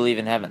if you believe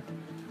in heaven.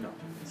 No.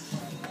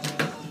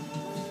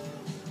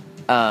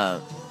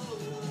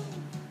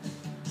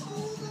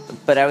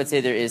 But I would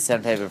say there is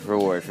some type of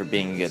reward for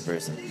being a good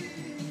person.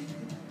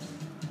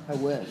 I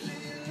wish.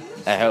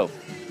 I hope.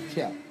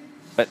 Yeah.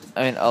 But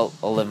I mean, I'll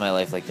live my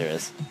life like there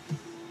is.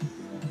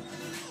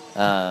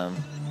 Are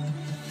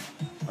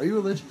you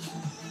religious?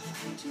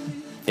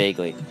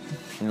 Vaguely,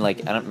 and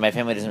like my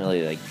family doesn't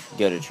really like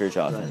go to church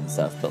often and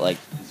stuff. But like,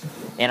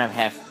 and I'm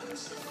half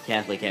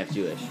Catholic, half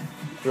Jewish.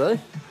 Really?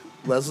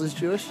 Leslie's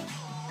Jewish?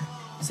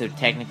 So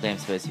technically, I'm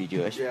supposed to be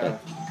Jewish, Yeah.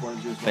 One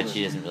Jewish but mother.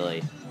 she doesn't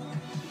really.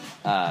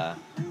 But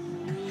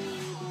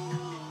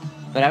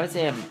I would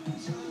say I'm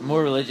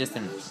more religious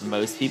than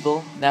most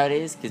people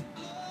nowadays, because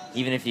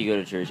even if you go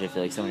to church, I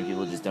feel like so many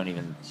people just don't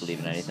even believe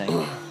in anything.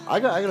 I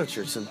go to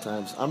church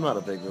sometimes. I'm not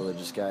a big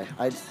religious guy.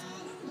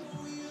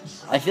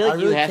 I feel like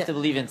you really have can't- to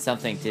believe in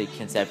something to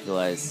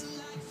conceptualize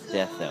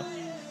death, though.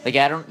 Like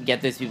I don't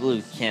get those people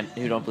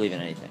who don't believe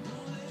in anything.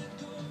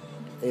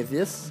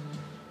 Atheists?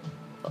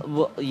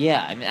 Well,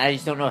 yeah, I mean, I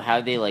just don't know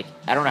how they like.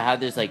 I don't know how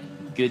there's like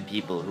good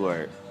people who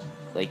are,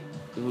 like,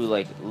 who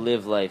like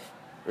live life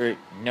or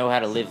know how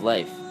to live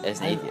life as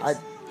an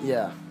atheist.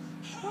 Yeah.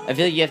 I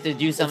feel like you have to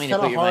do something It's to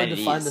kind put of your hard mind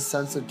to at find a ease.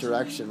 sense of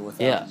direction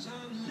without. Yeah.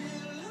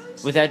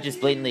 Without just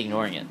blatantly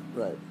ignoring it.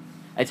 Right.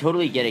 I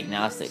totally get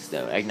agnostics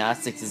though.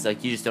 Agnostics is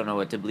like you just don't know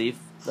what to believe,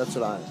 That's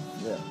what I am.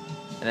 Yeah.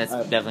 and that's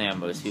I- definitely how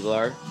most people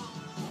are.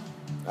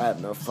 I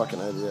have no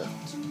fucking idea.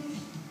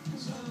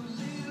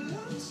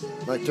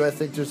 Like, do I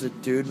think there's a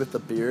dude with a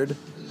beard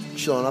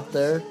chilling up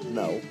there?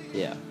 No.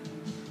 Yeah.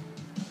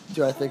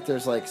 Do I think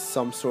there's like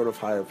some sort of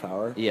higher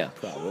power? Yeah.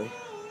 Probably.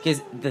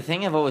 Because the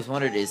thing I've always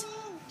wondered is,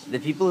 the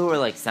people who are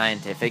like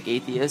scientific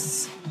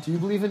atheists, Do you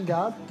believe in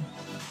God?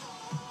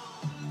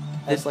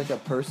 As like a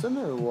person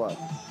or what?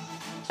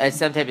 as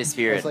some type of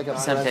spirit, As like a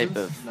some type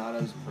presence? of Not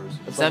as a person.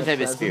 It's some like a type of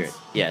presence? spirit.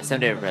 Yeah, some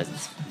type of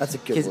presence. That's a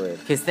good word.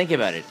 Because think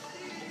about it.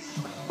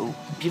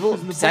 People,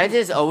 Because in the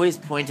scientists always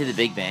point to the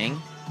Big Bang.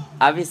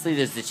 Obviously,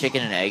 there's the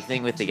chicken and egg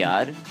thing with the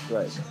God.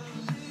 Right.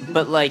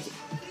 But, like,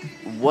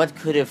 what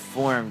could have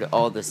formed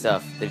all the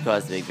stuff that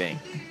caused the Big Bang?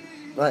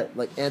 Right.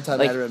 Like antimatter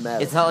Like, and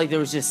matter. it's not like there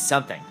was just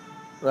something,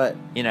 Right.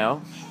 you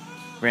know?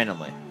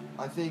 Randomly.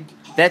 I think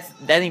I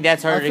think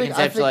that's harder to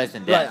conceptualize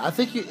than death. Right. I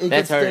think it That's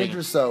gets harder to-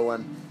 dangerous though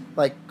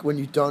when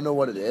you don't know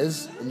what it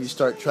is and you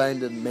start trying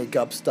to make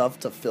up stuff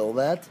to fill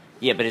that.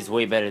 Yeah, but it's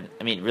way better.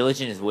 I mean,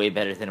 religion is way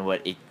better than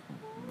what it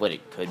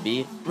could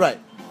be. Right.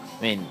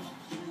 I mean,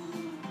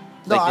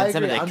 No, like I in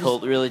some agree. of I'm the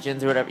cult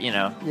religions or whatever, you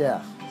know.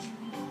 Yeah.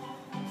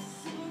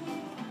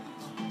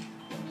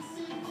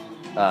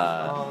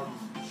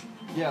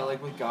 yeah,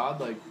 like with God,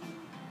 like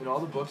in all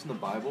the books in the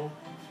Bible,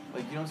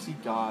 like you don't see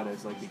God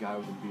as like the guy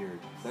with the beard.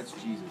 That's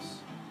Jesus.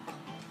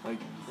 Like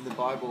in the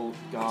Bible,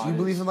 God. Do you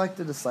believe is- in like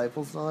the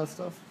disciples and all that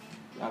stuff?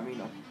 I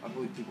mean, I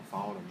believe people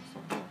followed him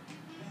and stuff.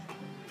 Yeah.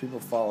 People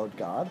followed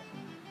God.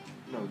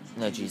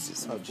 No,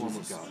 Jesus. In the form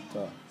of God.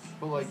 Duh.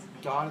 But like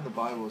God in the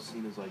Bible is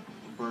seen as like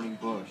a burning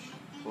bush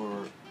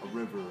or a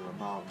river or a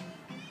mountain.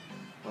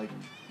 Like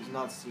he's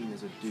not seen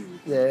as a dude.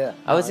 Yeah, yeah.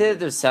 I would say agree. that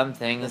there's some That's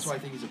things why I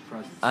think he's a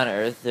presence. on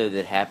Earth though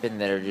that happen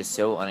that are just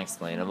so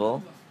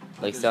unexplainable,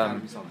 like There's gotta some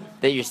be something.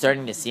 that you're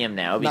starting to see them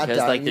now Not because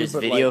doubting like you, there's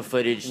but, video like,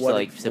 footage to what-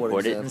 like what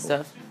support it and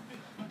example? stuff.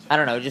 I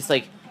don't know, just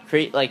like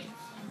create like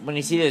when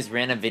you see those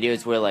random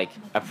videos where like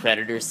a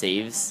predator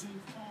saves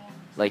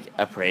like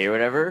a prey or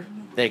whatever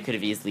that it could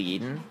have easily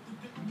eaten,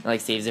 and,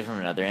 like saves it from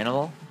another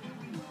animal.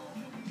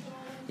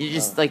 You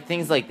just Oh. like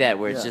things like that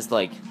where it's Yeah. just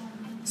like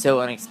so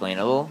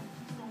unexplainable.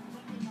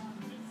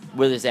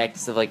 Where there's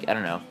acts of like I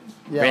don't know,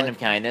 Yeah, random like-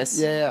 kindness.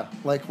 Yeah, yeah.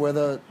 Like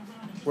where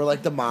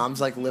like the moms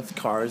like lift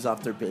cars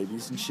off their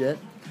babies and shit.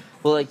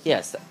 Well, like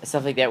yes,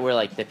 stuff like that where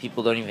like the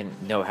people don't even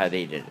know how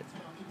they did it.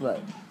 Right.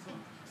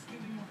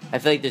 I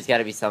feel like there's got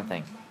to be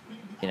something,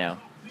 you know.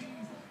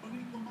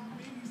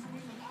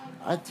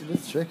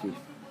 It's tricky.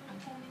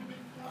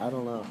 I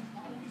don't know.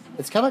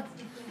 It's kind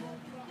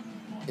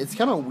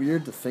of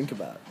weird to think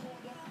about.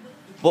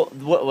 Well,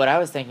 what I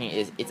was thinking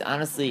is it's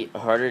honestly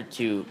harder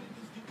to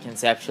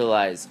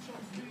conceptualize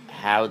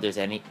how there's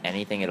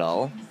anything at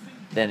all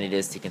than it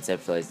is to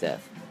conceptualize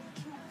death.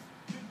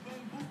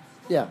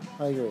 Yeah,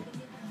 I agree.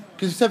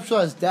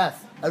 Conceptualize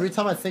death. Every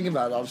time I think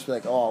about it, I'll just be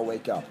like, oh, I'll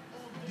wake up.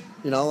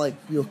 You know, like,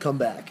 you'll come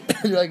back.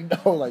 You're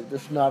like, no, like,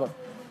 there's not a...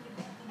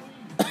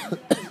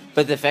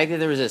 But the fact that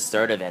there was a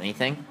start of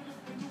anything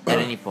at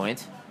any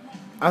point.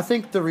 I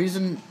think the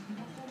reason,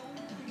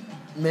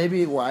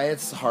 maybe why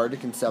it's hard to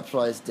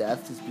conceptualize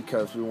death is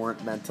because we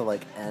weren't meant to,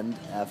 like, end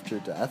after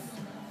death.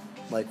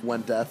 Like,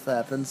 when death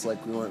happens,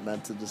 like, we weren't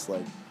meant to just,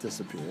 like,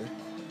 disappear.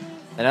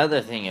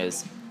 Another thing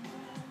is,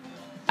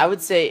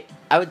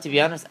 to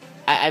be honest,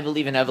 I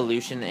believe in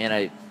evolution,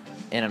 and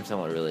I'm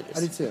somewhat religious.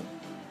 I do too.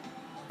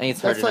 I think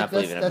it's hard to not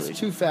believe in evolution. That's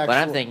too factual. What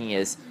I'm thinking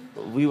is,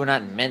 we were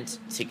not meant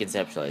to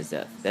conceptualize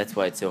death. That's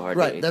why it's so hard.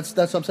 Right. That's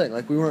what I'm saying.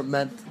 Like, we weren't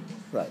meant.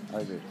 Right. I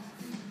agree.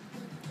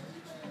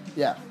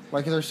 Yeah.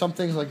 Like, there's some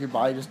things like your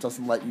body just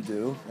doesn't let you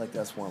do. Like,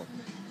 that's one of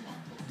them.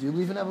 Do you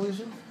believe in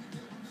evolution?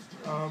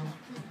 I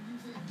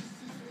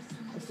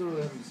still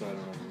really haven't decided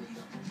on evolution.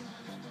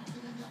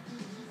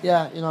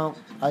 Yeah. You know,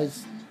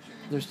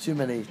 there's too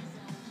many.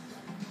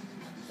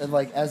 And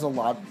like,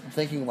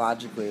 thinking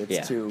logically,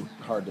 it's too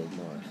hard to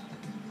ignore.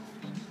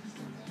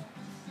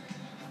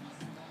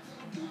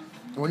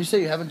 When you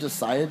say you haven't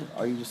decided,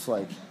 are you just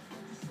like,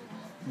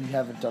 you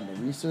haven't done the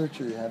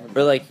research, or you haven't...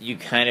 Or like, you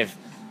kind of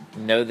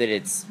know that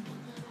it's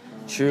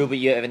true, but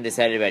you haven't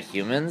decided about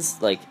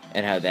humans, like,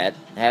 and how that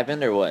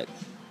happened, or what?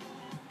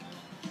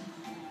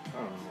 I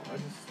don't know. I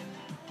just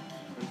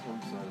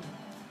haven't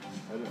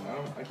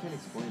decided. I can't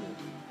explain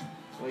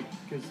it. Like,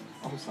 because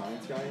I'm a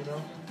science guy, you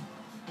know?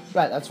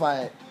 Right, that's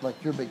why,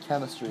 like, you're a big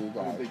chemistry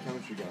guy. I'm a big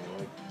chemistry guy.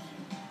 Like,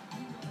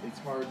 it's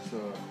hard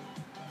to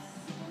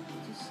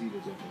see the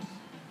difference.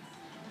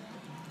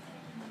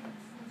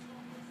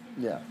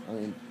 Yeah, I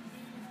mean...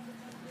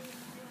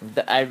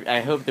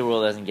 I hope the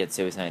world doesn't get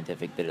so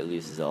scientific that it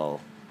loses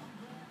all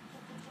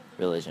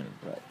religion.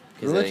 Right.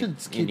 'Cause Religion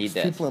you need keeps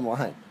that. people in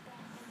line.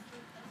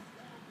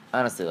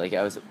 Honestly, like,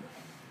 I was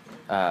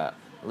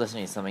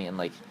listening to something, and,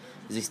 like,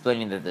 it was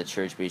explaining that the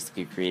church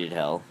basically created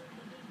hell.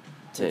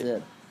 It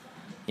did.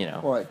 You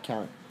know. Well, it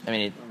counted. I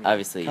mean,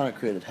 obviously, Kind of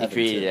created heaven, it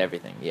created too.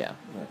 everything, yeah.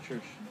 Right.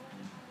 Church.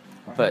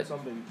 I But- heard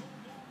something.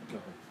 Go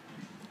ahead.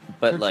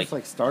 But, Church like... just,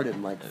 like, started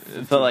in, like...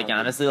 But, like, 1500s.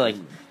 honestly, like,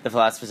 the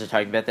philosophers are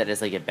talking about that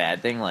as, like, a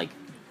bad thing. Like,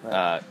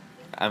 Right.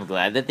 I'm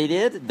glad that they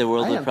did. The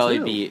world I would am, probably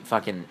too. be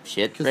fucking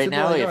shit 'Cause right people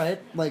now. are like, If,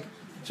 alright, like,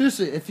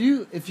 seriously, if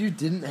you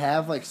didn't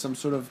have, like, some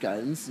sort of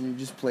guidance, and you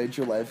just played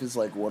your life as,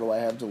 like, what do I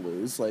have to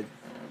lose? Like,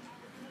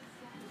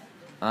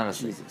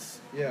 honestly. Jesus.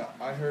 Yeah,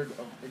 I heard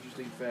an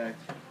interesting fact,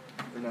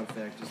 or not a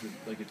fact, just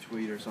like a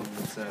tweet or something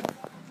that said,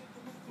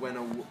 when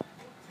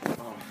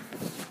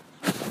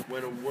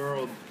a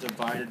world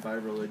divided by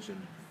religion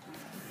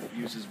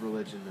uses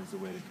religion as the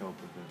way to cope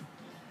with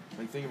it.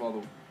 Like, think of all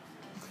the...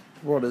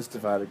 The world is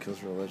divided because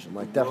of religion.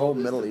 Like, that whole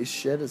Middle East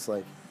shit is,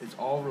 like... It's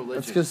all religion.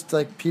 It's because,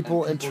 like,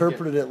 people And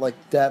interpreted it, like,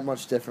 that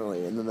much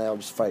differently, and then they all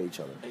just fight each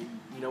other. And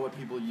you know what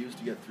people use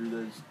to get through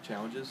those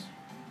challenges?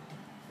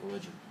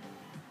 Religion.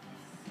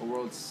 A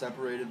world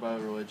separated by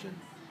religion,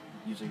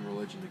 using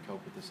religion to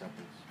cope with the difference.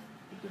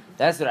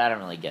 That's what I don't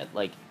really get.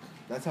 Like,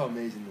 That's how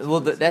amazing this well,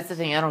 place that's is. the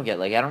thing I don't get.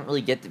 Like, I don't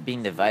really get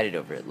being divided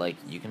over it. Like,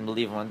 you can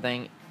believe one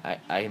thing, I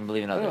can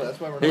believe another. No, that's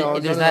why we're There-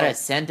 not... there's not a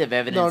cent of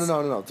evidence.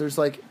 No. There's,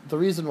 like, the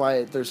reason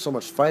why there's so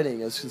much fighting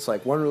is because,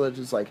 like, one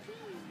religion's, like,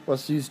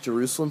 let's use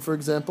Jerusalem, for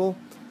example.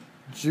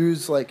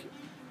 Jews, like,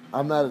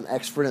 I'm not an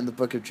expert in the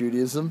book of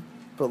Judaism,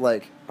 but,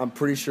 like, I'm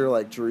pretty sure,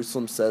 like,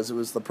 Jerusalem says it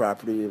was the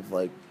property of,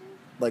 like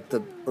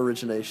the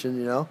origination,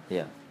 you know?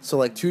 Yeah. So,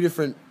 like, two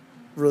different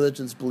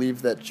religions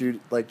believe that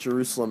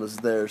Jerusalem is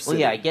their city. Well,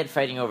 yeah, I get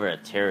fighting over a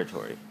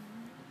territory.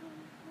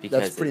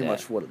 Because That's pretty of that.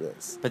 much what it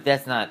is. But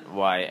that's not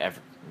why.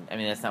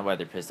 That's not why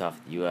they're pissed off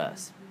at the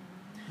U.S.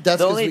 That's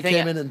The because only we thing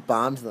came I- in and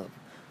bombed them.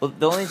 Well,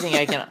 the only thing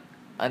I can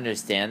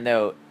understand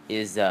though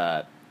is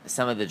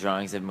some of the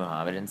drawings of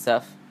Muhammad and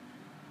stuff,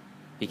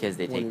 because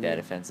they What do you take that mean?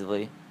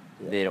 offensively.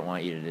 Yeah. They don't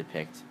want you to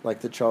depict.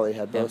 Like the Charlie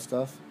Hebdo Yeah.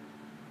 stuff.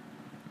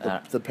 Uh,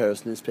 The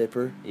Paris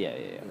newspaper. Yeah.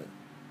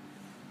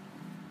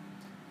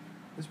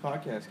 This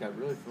podcast got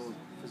really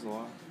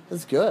physiological.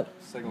 It's good.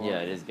 Yeah,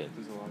 it is good.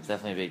 Physiological. It's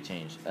definitely a big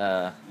change.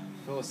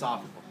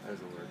 Philosophical, that is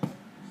the word.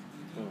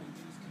 Boom.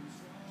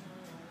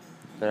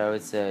 But I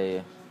would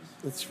say,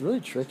 It's really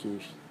tricky.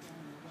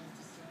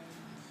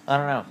 I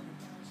don't know.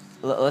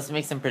 Let's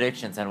make some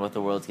predictions on what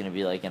the world's going to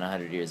be like in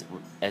 100 years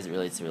as it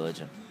relates to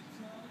religion.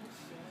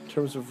 In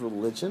terms of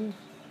religion,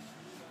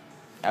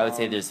 I would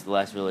say there's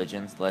less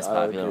religions, less I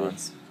would popular agree.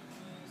 ones.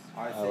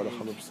 I would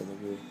 100%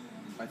 agree.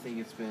 I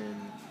think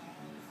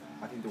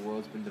the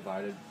world's been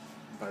divided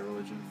by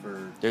religion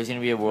for There's going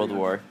to be a world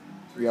war.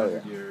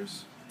 300 Yeah.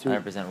 years. Dude,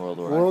 100% world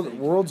war.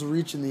 world's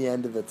reaching the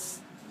end of its...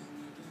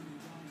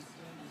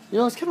 You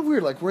know, it's kind of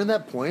weird. Like, we're in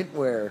that point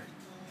where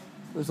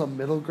there's a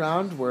middle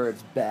ground where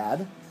it's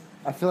bad.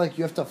 I feel like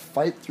you have to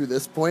fight through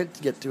this point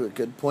to get to a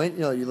good point.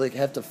 You know, you, like,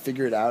 have to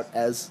figure it out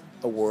as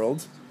a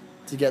world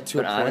to get to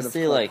But a point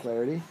honestly, of like-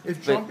 clarity. If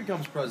But- Trump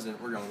becomes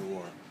president, we're going to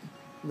war.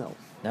 No.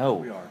 No.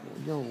 We are.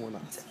 No, we're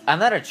not. I'm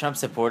not a Trump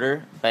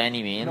supporter by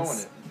any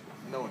means.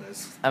 No one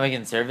is. I'm a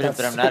conservative, That's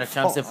but I'm not a so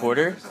Trump false.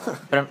 supporter.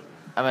 But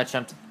I'm a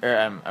Trump, or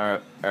I'm a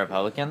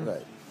Republican.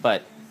 Right.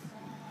 But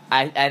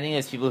I think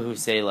there's people who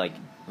say like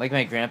my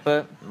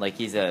grandpa, like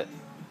he's a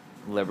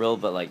liberal,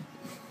 but like,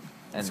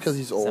 and It's because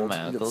he's some of old. my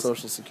He gets uncles,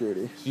 Social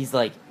Security. he's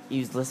like, he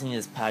was listening to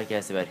this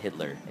podcast about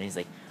Hitler, and he's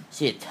like,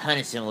 see a ton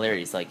of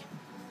similarities. Like,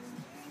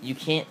 you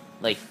can't,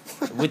 like,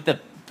 with the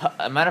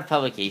amount of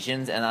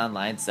publications and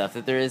online stuff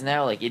that there is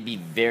now, like, it'd be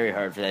very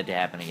hard for that to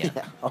happen again.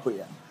 Yeah. Oh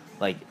yeah.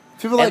 Like,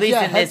 People at like, least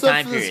yeah, in this heads up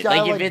time for this period.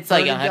 guy, Like, if it's like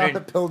burning down 100,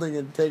 the building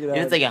and take it out.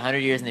 if it's like 100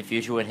 years in the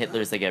future when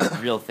Hitler's like a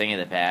real thing of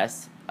the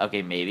past,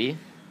 okay, maybe.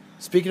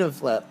 Speaking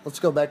of, let's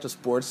go back to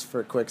sports for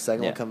a quick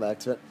second. Yeah. We'll come back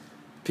to it.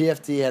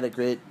 PFD had a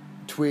great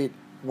tweet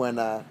when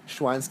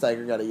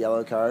Schweinsteiger got a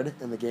yellow card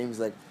in the game. He's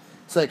like,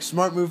 it's like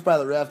smart move by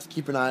the ref to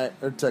keep an eye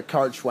or to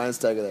card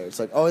Schweinsteiger there. It's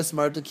like always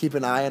smart to keep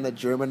an eye on a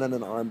German and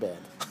an armband.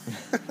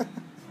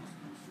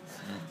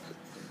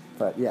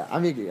 But yeah, I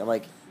agree.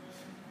 Like,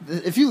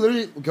 if you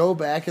literally go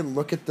back and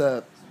look at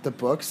the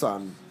books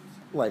on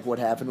like what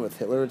happened with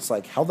Hitler, it's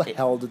like how the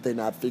hell did they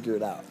not figure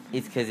it out?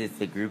 It's because it's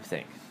the group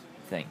thing,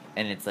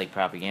 and it's like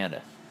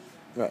propaganda.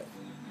 Right.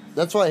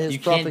 That's why his You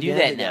can't do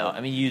propaganda that now.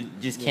 I mean, you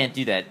just can't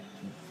do that.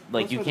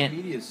 Like, That's you why can't. The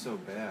media is so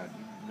bad.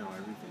 You know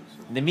everything.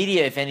 So The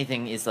media, if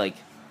anything, is like,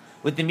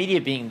 with the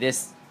media being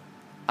this,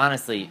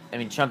 honestly, I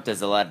mean, Trump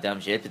does a lot of dumb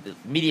shit, but the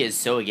media is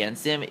so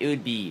against him, it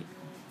would be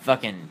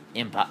fucking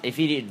if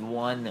he did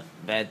one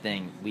bad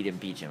thing, we'd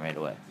impeach him right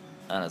away.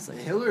 Honestly.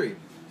 Hillary.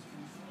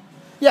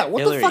 Yeah, what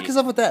Hillary. the fuck is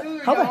up with that?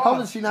 Hillary How the got hell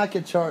off. did she not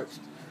get charged?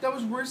 That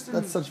was worse than.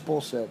 That's such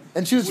bullshit.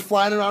 And she was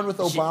flying around with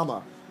She-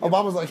 Obama.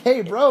 Obama's like,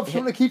 hey, bro, if you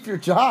want to keep your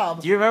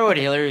job. Do you remember what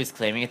Hillary was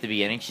claiming at the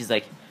beginning? She's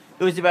like,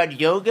 it was about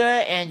yoga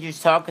and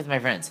just talk with my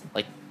friends.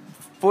 Like,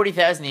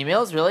 40,000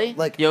 emails, really?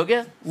 Like-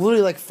 yoga?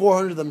 Literally, like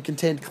 400 of them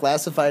contained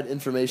classified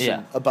information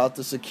Yeah. about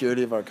the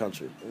security of our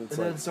country. And it's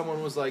And then like,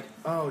 someone was like,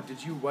 "Oh,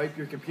 did you wipe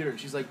your computer?" And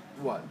she's like,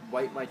 "What?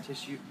 Wipe my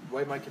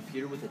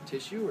computer with a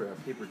tissue or a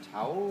paper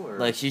towel?" Or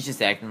Like, she's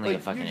just acting like a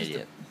Like, fucking you're just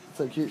idiot. it's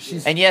like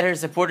she's. And yet her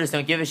supporters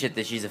don't give a shit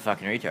that she's a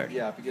fucking retard.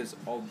 yeah, because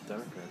all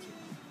Democrats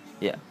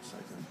are. Yeah.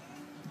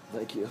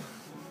 Thank you.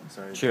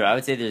 Sorry. True, I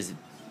would say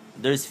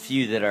there's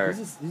few that are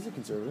He's a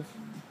conservative.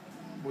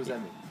 What does that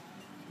mean?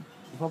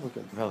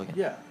 Republican. Republican.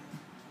 Yeah.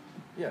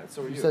 Yeah.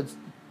 So are you. You said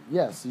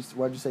yes.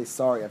 Why'd you say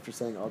sorry after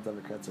saying all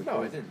Democrats are no, I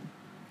crazy? didn't.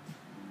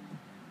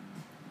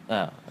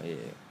 Oh, yeah.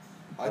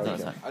 I Okay.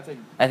 think. I think.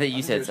 I think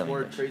you said there's something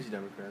more worse. crazy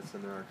Democrats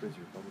than there are crazy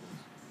Republicans.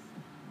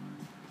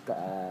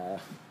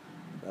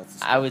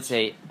 That's I would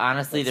say,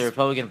 honestly, the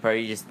Republican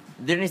Party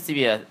there needs to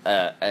be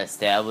a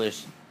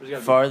established There's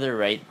gotta be- farther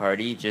right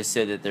party just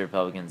so that the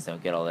Republicans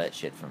don't get all that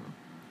shit from them.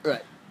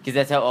 right. Because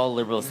that's how all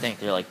liberals think.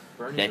 They're like,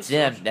 Bernie's that's a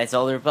them. social- That's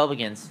all the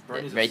Republicans.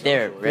 Bernie's a Right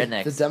there, socialist.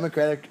 rednecks. The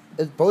Democratic,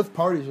 both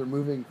parties are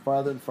moving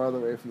farther and farther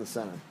away from the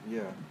center.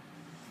 Yeah.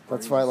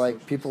 That's Bernie's why, a like,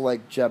 social- people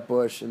like Jeb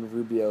Bush and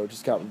Rubio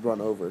just got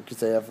run over because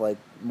they have like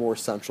more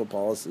central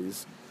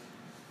policies.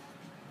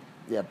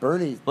 Yeah,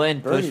 Bernie. Well,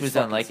 and Bernie's Bush was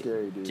fucking unlikable.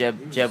 scary, dude.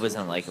 Jeb was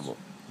socialist. unlikable.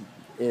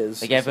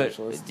 Is Like, a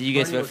socialist. do you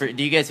guys Bernie vote for? was-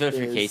 Do you guys vote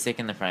for is- Kasich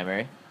in the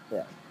primary?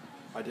 Yeah,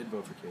 I did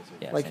vote for Casey.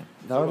 Yeah, like same.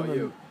 that What would about have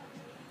been. you?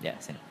 Yeah,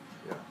 same.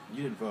 Yeah.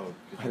 You didn't vote.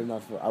 I did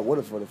not vote. I would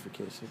have voted for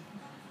Kasich.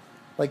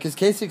 Like, cause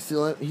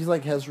Kasich's he's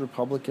like has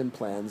Republican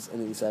plans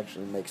and he's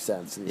actually makes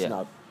sense and he's Yeah.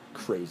 not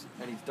crazy.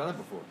 And he's done it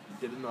before.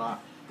 He did it in Ohio.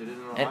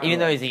 And even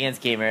though he's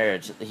against gay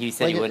marriage, he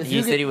said Like, he wouldn't. if He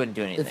you said get- he wouldn't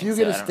do anything. If you so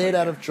get I a don't state really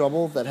out care. of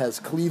trouble that has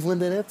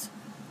Cleveland in it,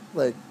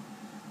 like,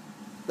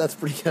 that's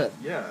pretty good.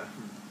 Yeah.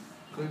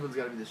 Cleveland's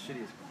got to be the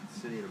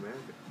shittiest city in America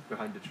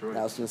behind Detroit.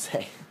 I was gonna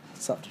say,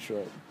 South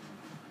Detroit.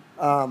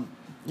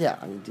 Yeah,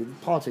 I mean,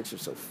 dude, politics are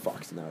so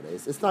fucked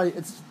nowadays. It's not.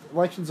 It's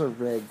elections are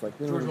rigged. Like,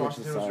 we don't George even get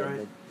Washington was decide, right.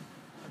 like,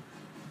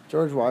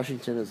 George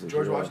Washington is a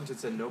George hero. Washington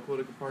said no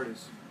political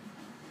parties.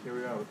 Here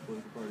we are with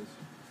political parties.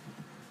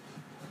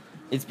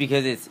 It's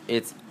because it's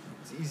It's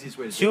the easiest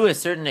way to to do a it.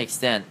 certain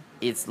extent.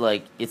 It's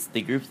like it's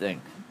the group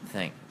thing.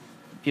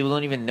 People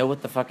don't even know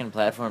what the fucking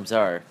platforms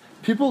are.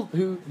 People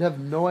who have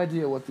no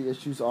idea what the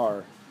issues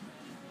are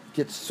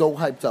get so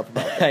hyped up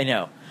about it. I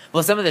know.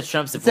 Well, some of the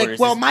Trump It's supporters. like,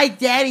 well, my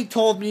daddy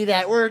told me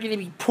that we're gonna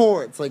be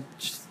poor. It's like,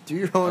 just do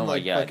your own Oh my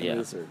like God, fucking yeah.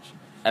 research.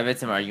 I've had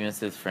some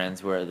arguments with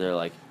friends where they're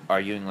like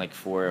arguing like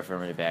for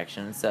affirmative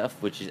action and stuff,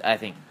 which is I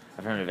think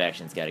affirmative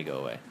action's got to go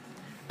away.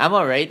 I'm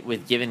all right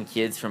with giving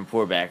kids from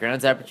poor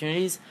backgrounds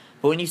opportunities,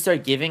 but when you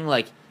start giving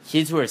like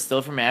kids who are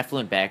still from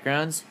affluent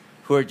backgrounds,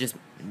 who are just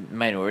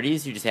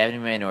minorities, who just happen to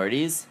be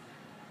minorities,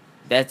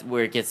 that's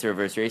where it gets to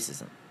reverse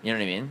racism. You know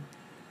what I mean?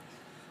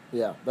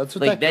 Yeah, that's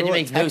what Like, that that girl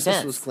makes in no Texas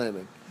sense. was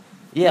claiming.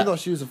 Yeah. Even though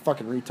she was a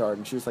fucking retard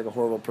and she was like a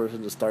horrible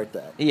person to start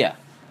that. Yeah.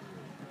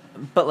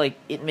 But like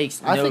it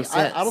makes I no think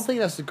sense. I don't think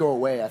it has to go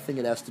away. I think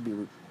it has to be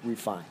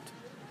refined.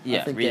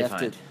 Yeah, I think they have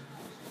to redefined.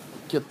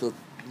 get the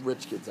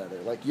rich kids out of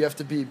there. Like, you have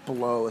to be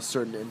below a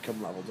certain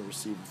income level to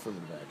receive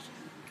affirmative action.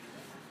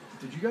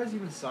 Did you guys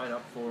even sign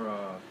up for?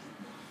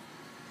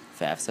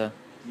 FAFSA?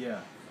 Yeah.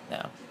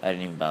 No, I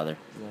didn't even bother.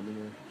 You know what I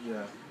mean?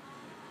 Yeah.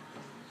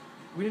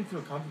 We didn't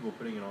feel comfortable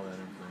putting in all that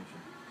information.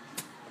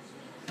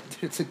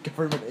 Dude, it's a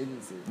government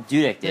agency.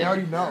 Dudek did. They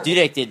already know.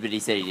 Dudek did, but he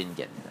said he didn't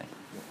get anything.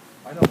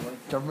 I know,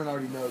 like Government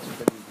already knows what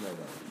they need to know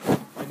about.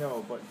 I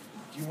know, but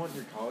Do you want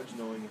your college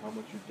knowing how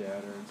much your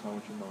dad earns, how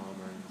much your mom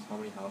earns, how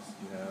many houses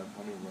you have,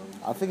 how many loans?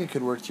 I think it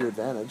could work to your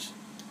advantage.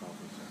 I don't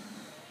think so.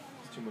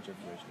 It's too much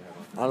information to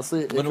have. Honestly,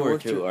 it Wouldn't could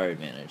work work to our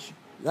advantage.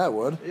 That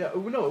would. Yeah,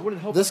 no, it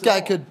wouldn't help. This us at guy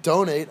all. could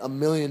donate $1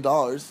 million.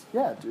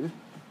 Yeah, dude.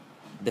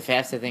 The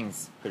FAFSA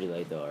thing's pretty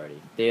late though already.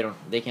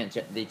 They can't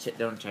check.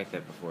 Don't check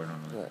that before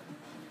normally. Yeah.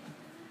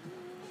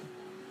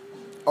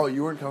 Oh,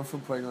 you weren't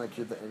comfortable putting like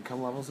the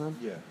income levels in?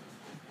 Yeah.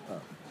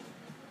 Oh.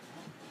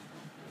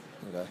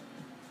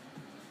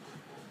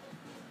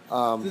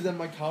 Okay. Then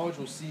my college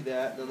will see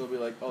that, and then they'll be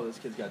like, "Oh, this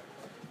kid's got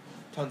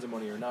tons of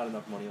money or not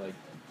enough money. Like,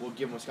 we'll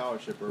give him a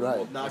scholarship or Right.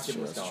 we'll not That's give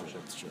him a true, that's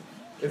scholarship." That's true.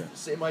 If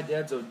say my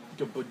dad's a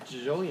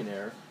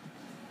bajillionaire,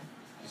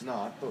 he's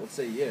not, but let's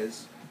say he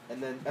is,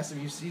 and then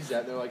SMU sees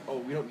that, and they're like, "Oh,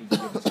 we don't need to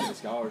give this kid a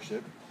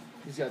scholarship.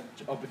 He's got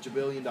up $1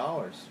 billion."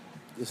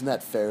 Isn't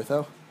that fair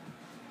though?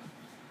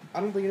 I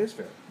don't think it is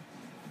fair.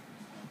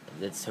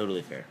 That's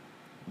totally fair,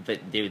 but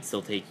they would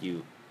still take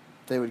you.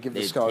 They would give the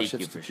They'd take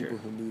scholarships you to for people sure.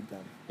 who need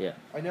them. Yeah,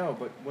 I know,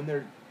 but when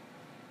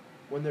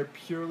they're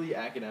purely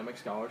academic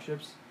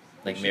scholarships,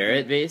 like they should be-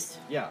 merit based.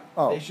 Yeah,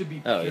 Oh. they should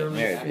be Oh, yeah, purely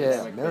merit-based. Yeah,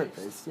 academic merit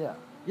based. based. Yeah.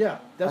 Yeah,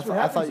 that's I what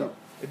thought happens you- though.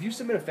 If you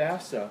submit a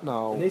FAFSA,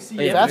 No. and they see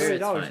Oh, you yeah, have $1 merit's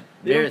million, fine.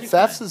 they don't Merit's give-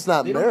 fine. FAFSA's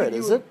not They don't merit, give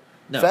is you- it?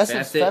 No,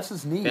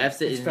 FAFSA's need. FAFSA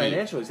it's is need.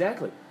 financial,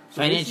 exactly.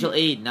 So they Financial see-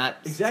 aid, not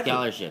Exactly.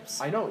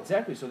 scholarships. I know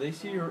exactly. So they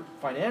see your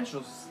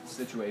financial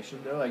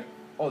situation. They're like,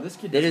 "Oh, this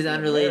kid." That is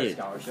doesn't get a merit unrelated.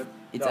 Scholarship.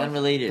 It's No,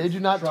 unrelated. They do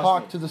not Trust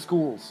talk me. to the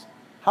schools.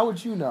 How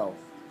would you know?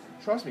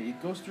 Trust me,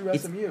 it goes through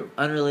It's SMU.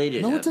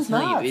 Unrelated. No, I'm it does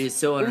telling not. You, it is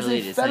so unrelated. It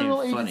is a It's not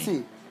federal even agency.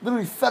 funny.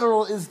 Literally,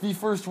 federal is the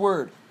first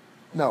word.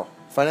 No,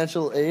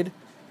 financial aid.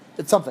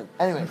 It's something.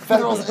 Anyway,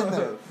 federal's in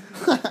there.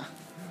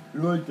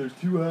 You're like, there's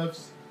two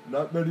F's.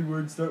 Not many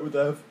words start with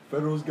F.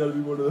 Federal's got to be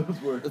one of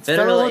those words. It's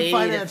Federal and aid,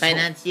 financial.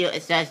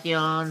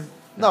 financiación.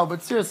 No,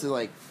 but seriously,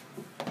 like,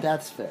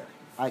 that's fair.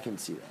 I can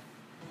see that.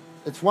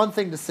 It's one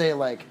thing to say,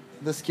 like,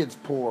 this kid's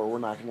poor, we're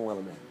not going to let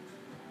him in.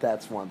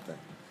 That's one thing.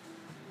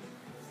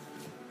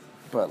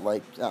 But,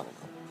 like, I don't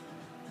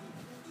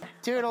know.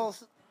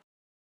 Toodles.